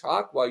 You can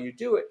talk while you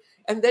do it.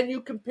 And then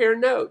you compare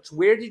notes.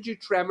 Where did you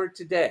tremor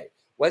today?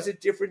 Was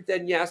it different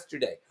than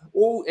yesterday?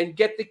 Oh, and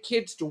get the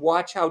kids to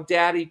watch how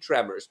daddy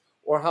tremors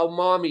or how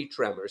mommy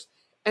tremors.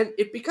 And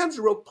it becomes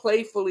a real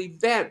playful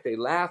event. They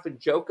laugh and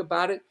joke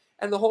about it.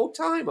 And the whole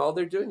time, all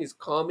they're doing is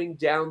calming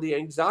down the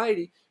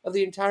anxiety of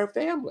the entire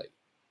family.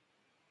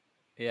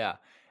 Yeah.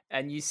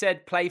 And you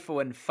said playful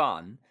and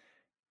fun,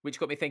 which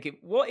got me thinking,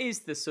 what is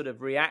the sort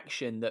of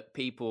reaction that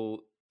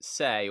people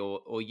say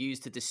or use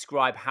to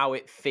describe how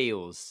it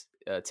feels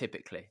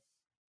typically?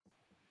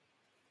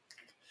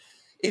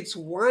 It's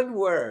one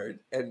word,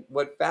 and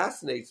what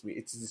fascinates me,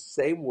 it's the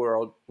same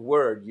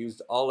word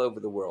used all over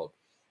the world.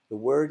 The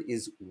word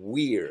is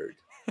weird.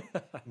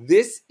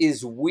 This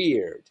is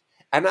weird.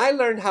 And I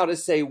learned how to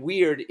say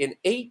weird in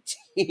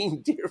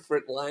 18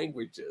 different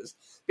languages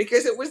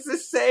because it was the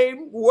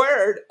same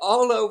word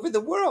all over the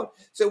world.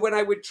 So when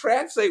I would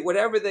translate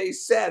whatever they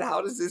said,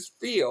 how does this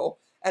feel?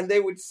 And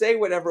they would say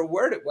whatever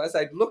word it was,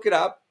 I'd look it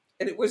up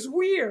and it was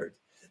weird.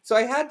 So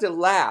I had to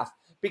laugh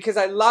because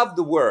I love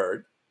the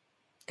word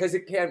because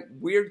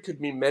weird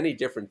could mean many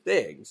different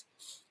things.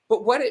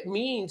 But what it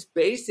means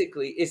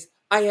basically is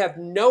I have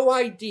no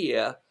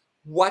idea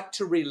what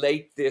to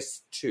relate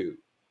this to.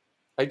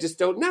 I just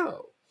don't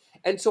know.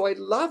 And so I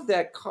love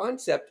that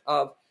concept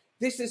of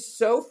this is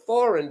so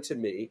foreign to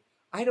me.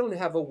 I don't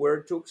have a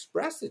word to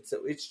express it.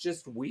 So it's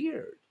just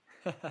weird.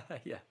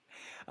 Yeah.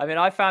 I mean,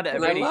 I found it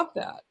And I love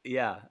that.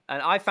 Yeah.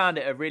 And I found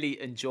it a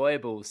really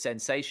enjoyable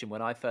sensation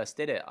when I first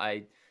did it.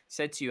 I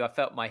said to you, I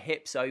felt my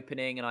hips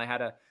opening and I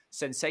had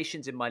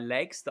sensations in my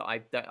legs that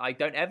I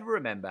don't ever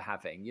remember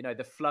having,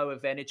 the flow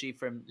of energy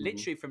from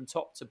literally from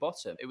top to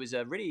bottom. It was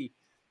a really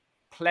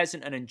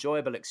pleasant and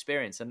enjoyable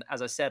experience. And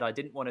as I said, I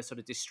didn't want to sort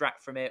of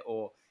distract from it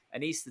or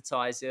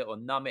anesthetize it or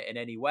numb it in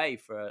any way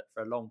for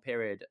a long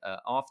period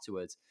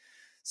afterwards.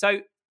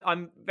 So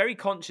I'm very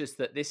conscious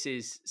that this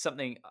is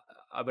something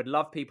I would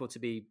love people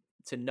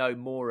to know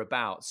more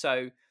about.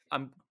 So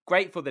I'm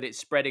grateful that it's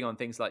spreading on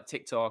things like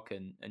TikTok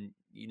and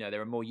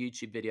there are more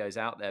YouTube videos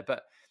out there.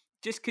 But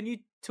just can you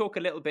talk a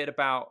little bit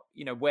about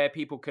where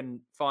people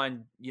can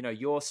find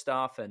your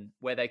stuff and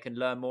where they can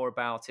learn more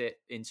about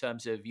it in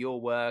terms of your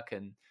work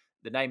and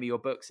the name of your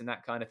books and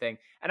that kind of thing?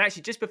 And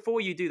actually, just before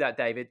you do that,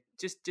 David,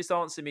 just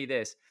answer me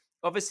this.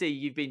 Obviously,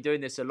 you've been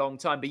doing this a long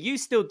time, but you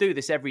still do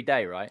this every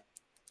day, right?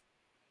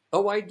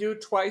 Oh, I do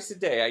twice a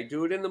day. I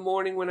do it in the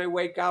morning when I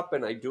wake up,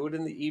 and I do it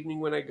in the evening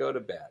when I go to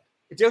bed.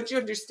 Don't you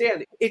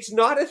understand? It's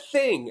not a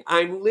thing.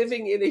 I'm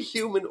living in a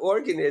human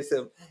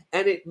organism,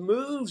 and it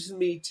moves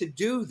me to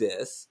do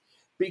this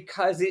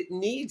because it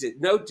needs it.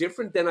 No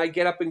different than I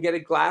get up and get a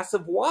glass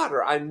of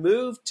water. I'm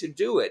moved to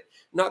do it,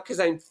 not because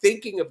I'm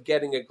thinking of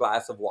getting a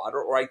glass of water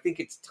or I think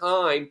it's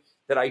time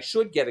that I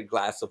should get a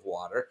glass of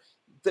water.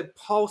 The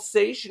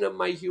pulsation of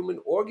my human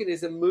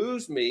organism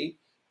moves me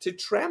to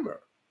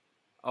tremor.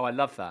 Oh, I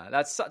love that.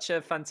 That's such a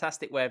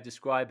fantastic way of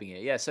describing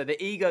it. Yeah, so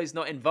the ego's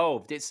not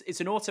involved. It's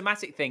an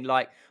automatic thing,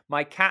 like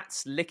my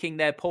cat's licking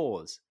their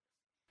paws.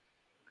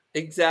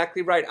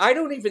 Exactly right. I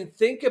don't even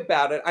think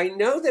about it. I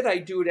know that I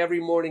do it every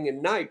morning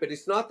and night, but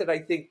it's not that I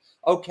think,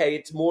 okay,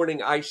 it's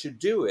morning, I should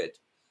do it.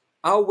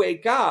 I'll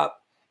wake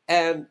up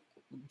and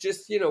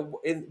just,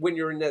 when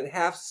you're in that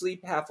half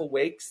sleep, half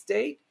awake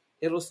state,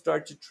 it'll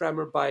start to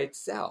tremor by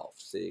itself.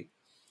 See?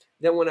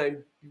 Then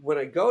when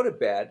I go to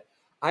bed,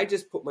 I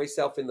just put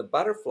myself in the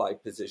butterfly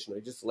position. I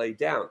just lay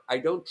down. I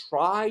don't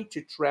try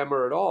to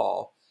tremor at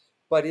all,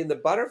 but in the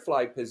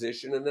butterfly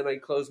position, and then I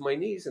close my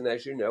knees, and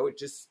as you know, it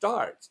just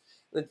starts.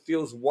 And it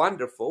feels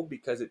wonderful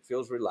because it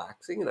feels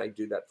relaxing, and I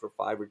do that for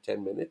 5 or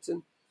 10 minutes,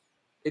 and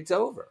it's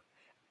over.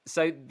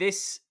 So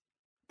this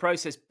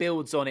process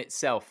builds on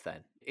itself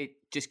then? It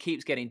just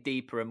keeps getting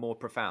deeper and more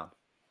profound?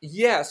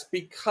 Yes,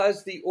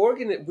 because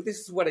this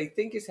is what I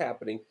think is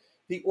happening.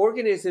 The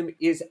organism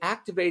is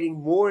activating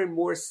more and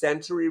more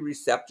sensory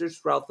receptors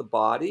throughout the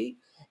body,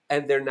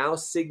 and they're now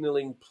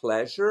signaling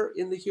pleasure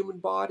in the human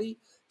body,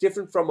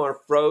 different from our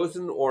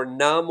frozen or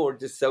numb or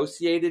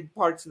dissociated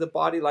parts of the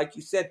body. Like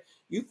you said,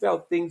 you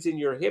felt things in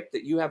your hip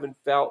that you haven't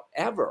felt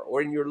ever,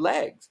 or in your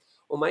legs.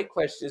 Well, my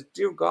question is,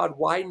 dear God,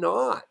 why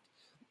not?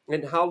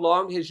 And how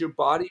long has your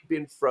body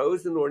been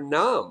frozen or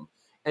numb?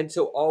 And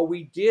so all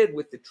we did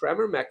with the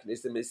tremor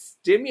mechanism is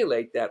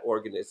stimulate that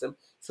organism.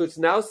 So it's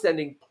now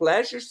sending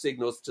pleasure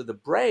signals to the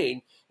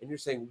brain. And you're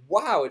saying,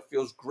 wow, it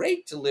feels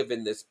great to live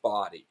in this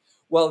body.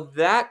 Well,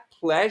 that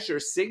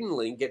pleasure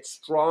signaling gets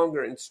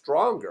stronger and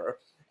stronger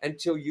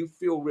until you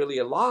feel really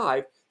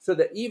alive, so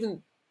that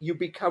even you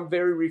become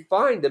very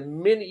refined. The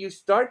minute you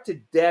start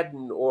to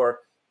deaden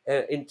or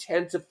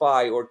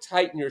intensify or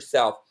tighten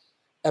yourself,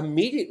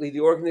 immediately the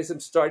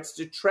organism starts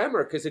to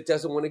tremor because it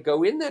doesn't want to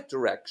go in that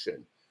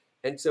direction.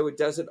 And so it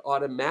does it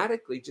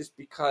automatically just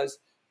because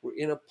we're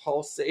in a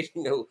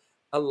pulsating,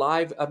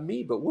 alive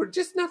amoeba. We're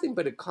just nothing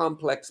but a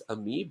complex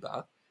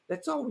amoeba.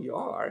 That's all we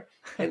are.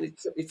 And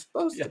it's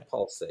supposed to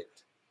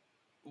pulsate.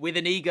 With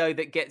an ego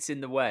that gets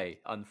in the way,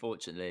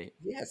 unfortunately.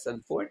 Yes,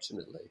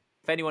 unfortunately.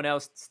 If anyone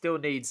else still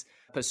needs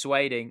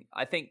persuading,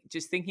 I think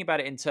just thinking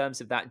about it in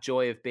terms of that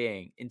joy of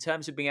being, in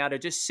terms of being able to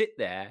just sit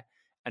there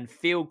and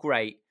feel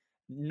great,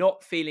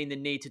 not feeling the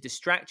need to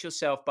distract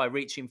yourself by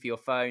reaching for your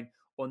phone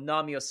or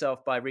numb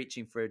yourself by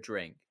reaching for a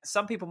drink.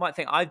 Some people might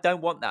think, I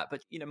don't want that.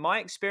 But, my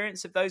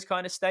experience of those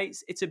kind of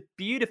states, it's a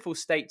beautiful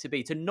state to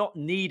be, to not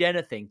need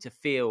anything to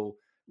feel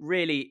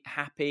really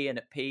happy and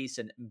at peace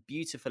and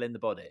beautiful in the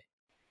body.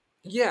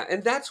 Yeah,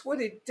 and that's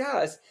what it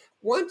does.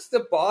 Once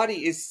the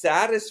body is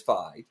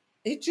satisfied,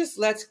 it just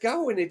lets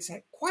go, and it's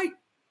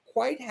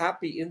quite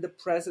happy in the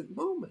present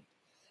moment.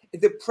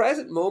 The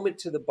present moment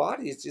to the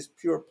body is just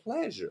pure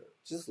pleasure.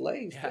 It just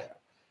lays there.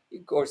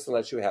 Of course,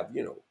 unless you have,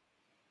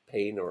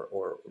 pain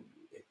or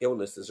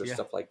illnesses or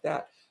stuff like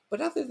that.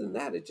 But other than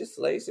that, it just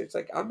lays there. It's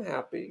like, I'm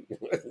happy.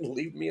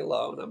 Leave me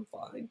alone. I'm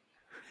fine.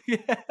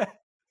 Yeah.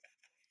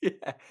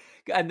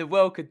 And the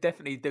world could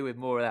definitely do with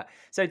more of that.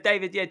 So,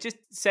 David, just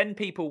send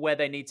people where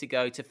they need to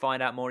go to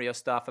find out more of your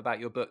stuff,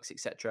 about your books,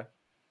 etc.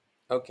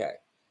 Okay.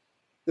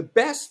 The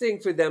best thing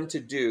for them to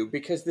do,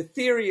 because the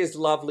theory is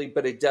lovely,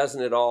 but it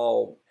doesn't at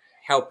all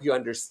help you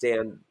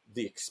understand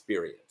the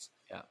experience.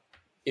 Yeah.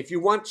 If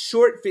you want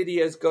short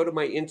videos, go to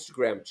my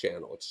Instagram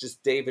channel. It's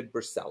just David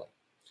Berceli.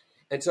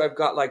 And so I've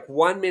got like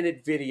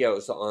 1-minute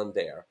videos on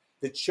there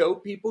that show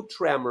people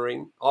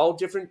tremoring, all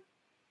different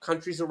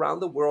countries around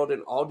the world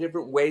in all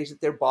different ways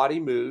that their body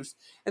moves.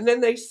 And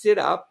then they sit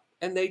up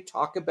and they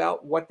talk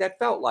about what that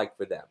felt like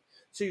for them.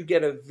 So you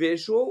get a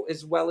visual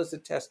as well as a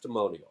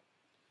testimonial.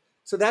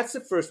 So that's the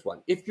first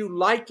one. If you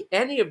like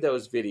any of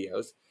those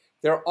videos,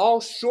 they're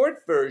all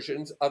short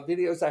versions of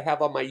videos I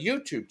have on my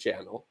YouTube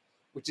channel,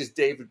 which is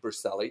David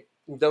Berceli.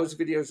 Those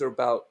videos are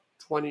about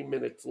 20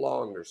 minutes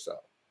long or so.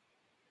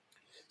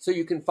 So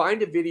you can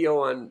find a video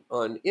on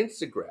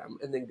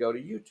Instagram and then go to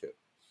YouTube.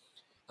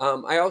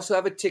 I also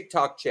have a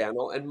TikTok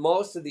channel, and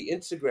most of the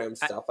Instagram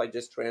stuff, I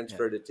just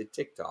transferred it to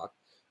TikTok.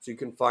 So you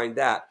can find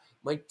that.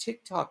 My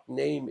TikTok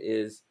name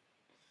is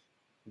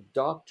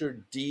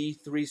Dr.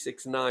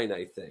 D369,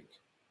 I think.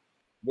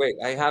 Wait,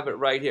 I have it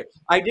right here.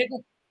 I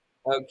didn't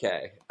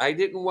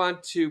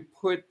want to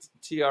put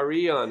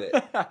TRE on it.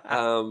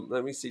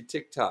 Let me see,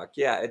 TikTok.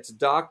 Yeah, it's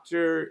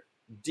Dr.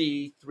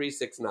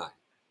 D369.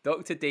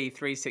 Dr.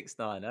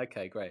 D369.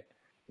 Okay, great.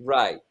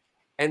 Right.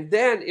 And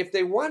then if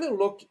they want to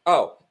look,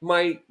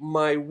 my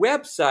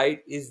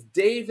website is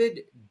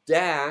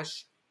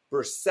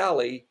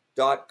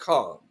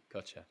david-berceli.com.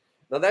 Gotcha.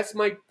 Now that's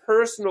my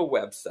personal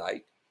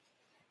website.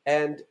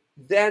 And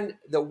then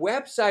the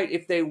website,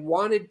 if they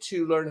wanted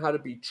to learn how to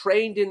be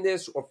trained in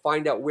this or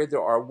find out where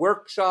there are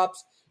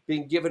workshops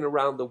being given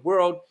around the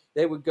world,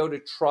 they would go to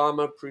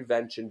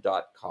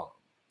traumaprevention.com.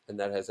 And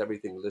that has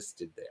everything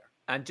listed there.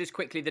 And just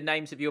quickly, the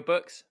names of your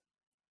books.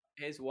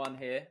 Here's one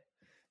here.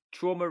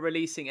 Trauma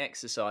Releasing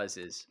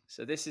Exercises.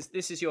 So this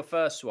is your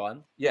first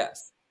one.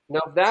 Yes. Now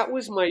that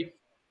was my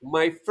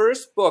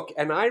first book,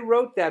 and I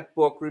wrote that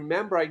book.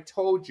 Remember, I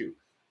told you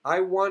I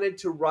wanted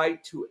to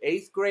write to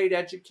 8th grade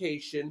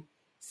education,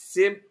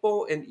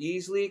 simple and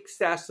easily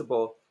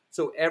accessible.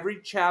 So every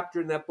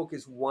chapter in that book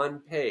is 1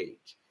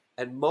 page,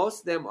 and most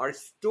of them are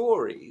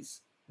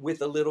stories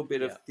with a little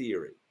bit of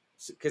theory.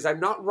 Because I'm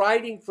not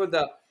writing for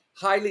the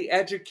highly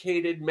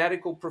educated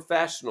medical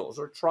professionals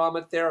or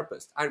trauma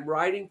therapists. I'm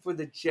writing for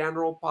the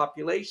general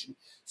population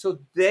so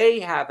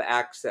they have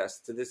access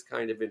to this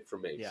kind of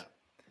information. Yeah.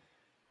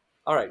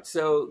 All right.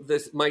 So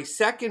my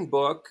second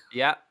book,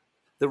 The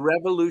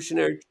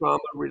Revolutionary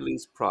Trauma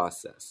Release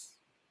Process.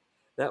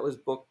 That was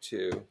book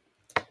 2.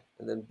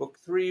 And then book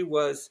 3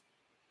 was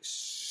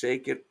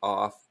Shake It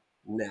Off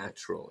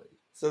Naturally.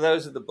 So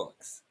those are the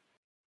books.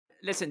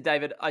 Listen,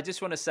 David, I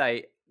just want to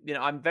say,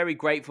 I'm very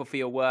grateful for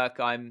your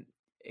work. I'm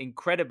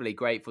incredibly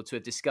grateful to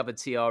have discovered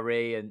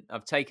TRE, and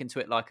I've taken to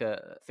it like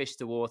a fish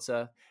to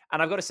water.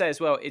 And I've got to say as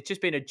well, it's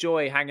just been a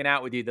joy hanging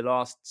out with you the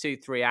last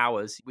 2-3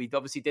 hours. We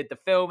obviously did the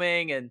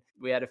filming and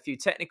we had a few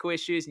technical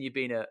issues, and you've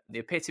been the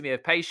epitome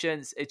of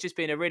patience. It's just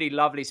been a really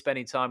lovely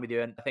spending time with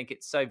you. And I think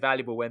it's so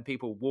valuable when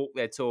people walk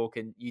their talk,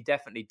 and you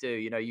definitely do.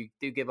 You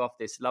do give off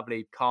this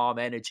lovely, calm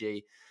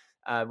energy,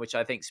 which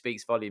I think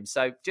speaks volumes.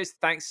 So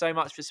just thanks so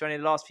much for spending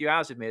the last few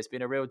hours with me. It's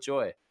been a real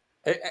joy.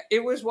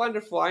 It was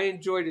wonderful. I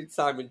enjoyed it,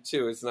 Simon,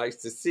 too. It's nice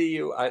to see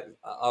you.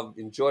 I've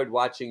enjoyed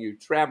watching you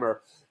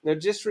tremor. Now,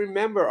 just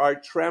remember our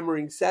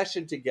tremoring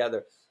session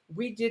together.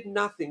 We did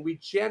nothing. We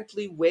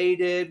gently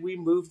waited. We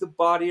moved the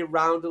body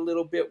around a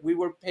little bit. We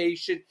were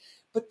patient.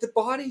 But the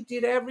body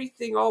did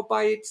everything all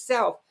by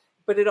itself.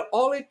 But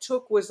all it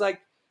took was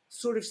like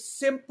sort of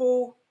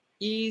simple,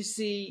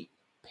 easy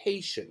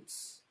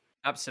patience.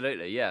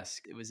 Absolutely, yes.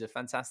 It was a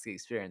fantastic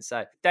experience.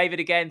 So, David,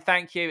 again,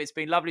 thank you. It's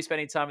been lovely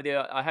spending time with you.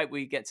 I hope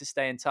we get to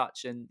stay in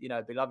touch, and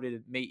it'd be lovely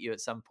to meet you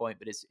at some point.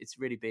 But it's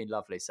really been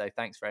lovely. So,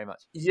 thanks very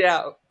much.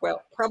 Yeah,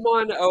 well, come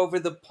on over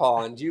the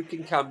pond. You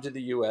can come to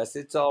the U.S.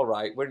 It's all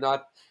right. We're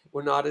not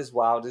as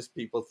wild as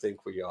people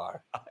think we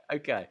are.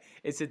 Okay,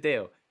 it's a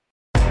deal.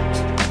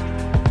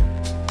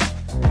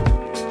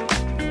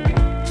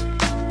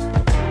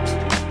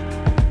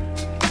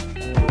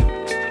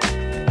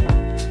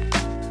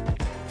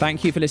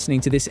 Thank you for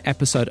listening to this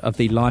episode of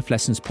the Life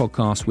Lessons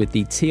podcast with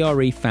the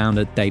TRE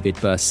founder, David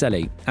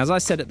Berceli. As I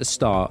said at the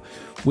start,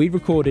 we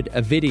recorded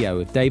a video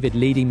of David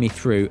leading me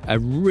through a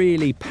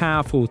really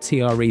powerful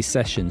TRE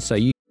session. So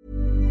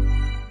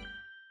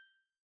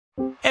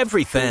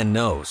Every fan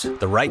knows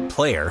the right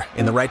player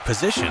in the right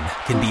position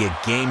can be a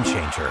game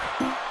changer.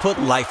 Put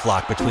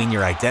LifeLock between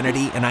your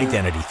identity and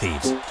identity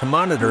thieves to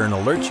monitor and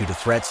alert you to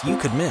threats you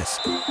could miss.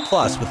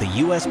 Plus, with a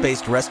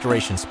U.S.-based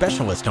restoration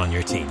specialist on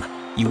your team,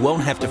 you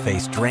won't have to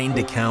face drained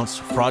accounts,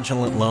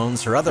 fraudulent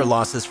loans, or other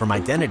losses from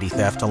identity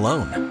theft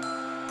alone.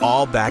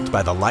 All backed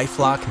by the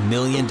LifeLock $1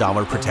 Million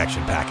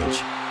Protection Package.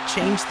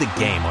 Change the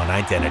game on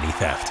identity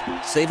theft.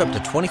 Save up to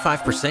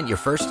 25% your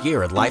first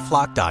year at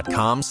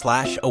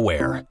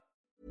LifeLock.com/aware.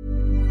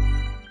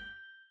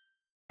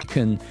 you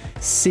can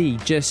see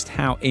just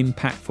how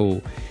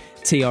impactful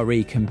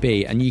TRE can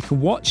be. And you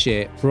can watch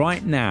it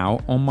right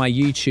now on my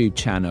YouTube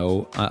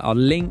channel. I'll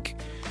link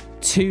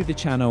to the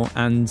channel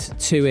and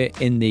to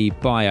it in the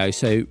bio.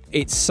 So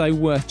it's so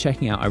worth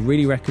checking out. I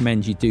really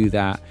recommend you do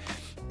that.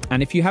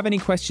 And if you have any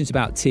questions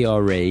about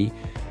TRE,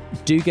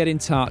 do get in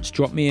touch.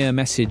 Drop me a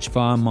message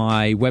via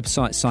my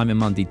website,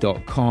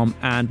 simonmundy.com.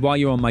 And while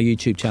you're on my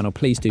YouTube channel,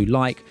 please do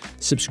like,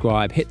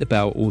 subscribe, hit the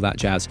bell, all that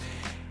jazz.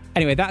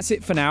 Anyway, that's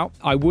it for now.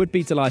 I would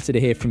be delighted to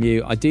hear from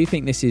you. I do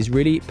think this is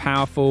really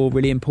powerful,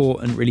 really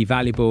important, really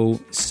valuable.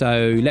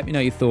 So let me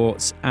know your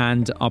thoughts,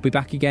 and I'll be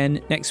back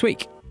again next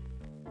week.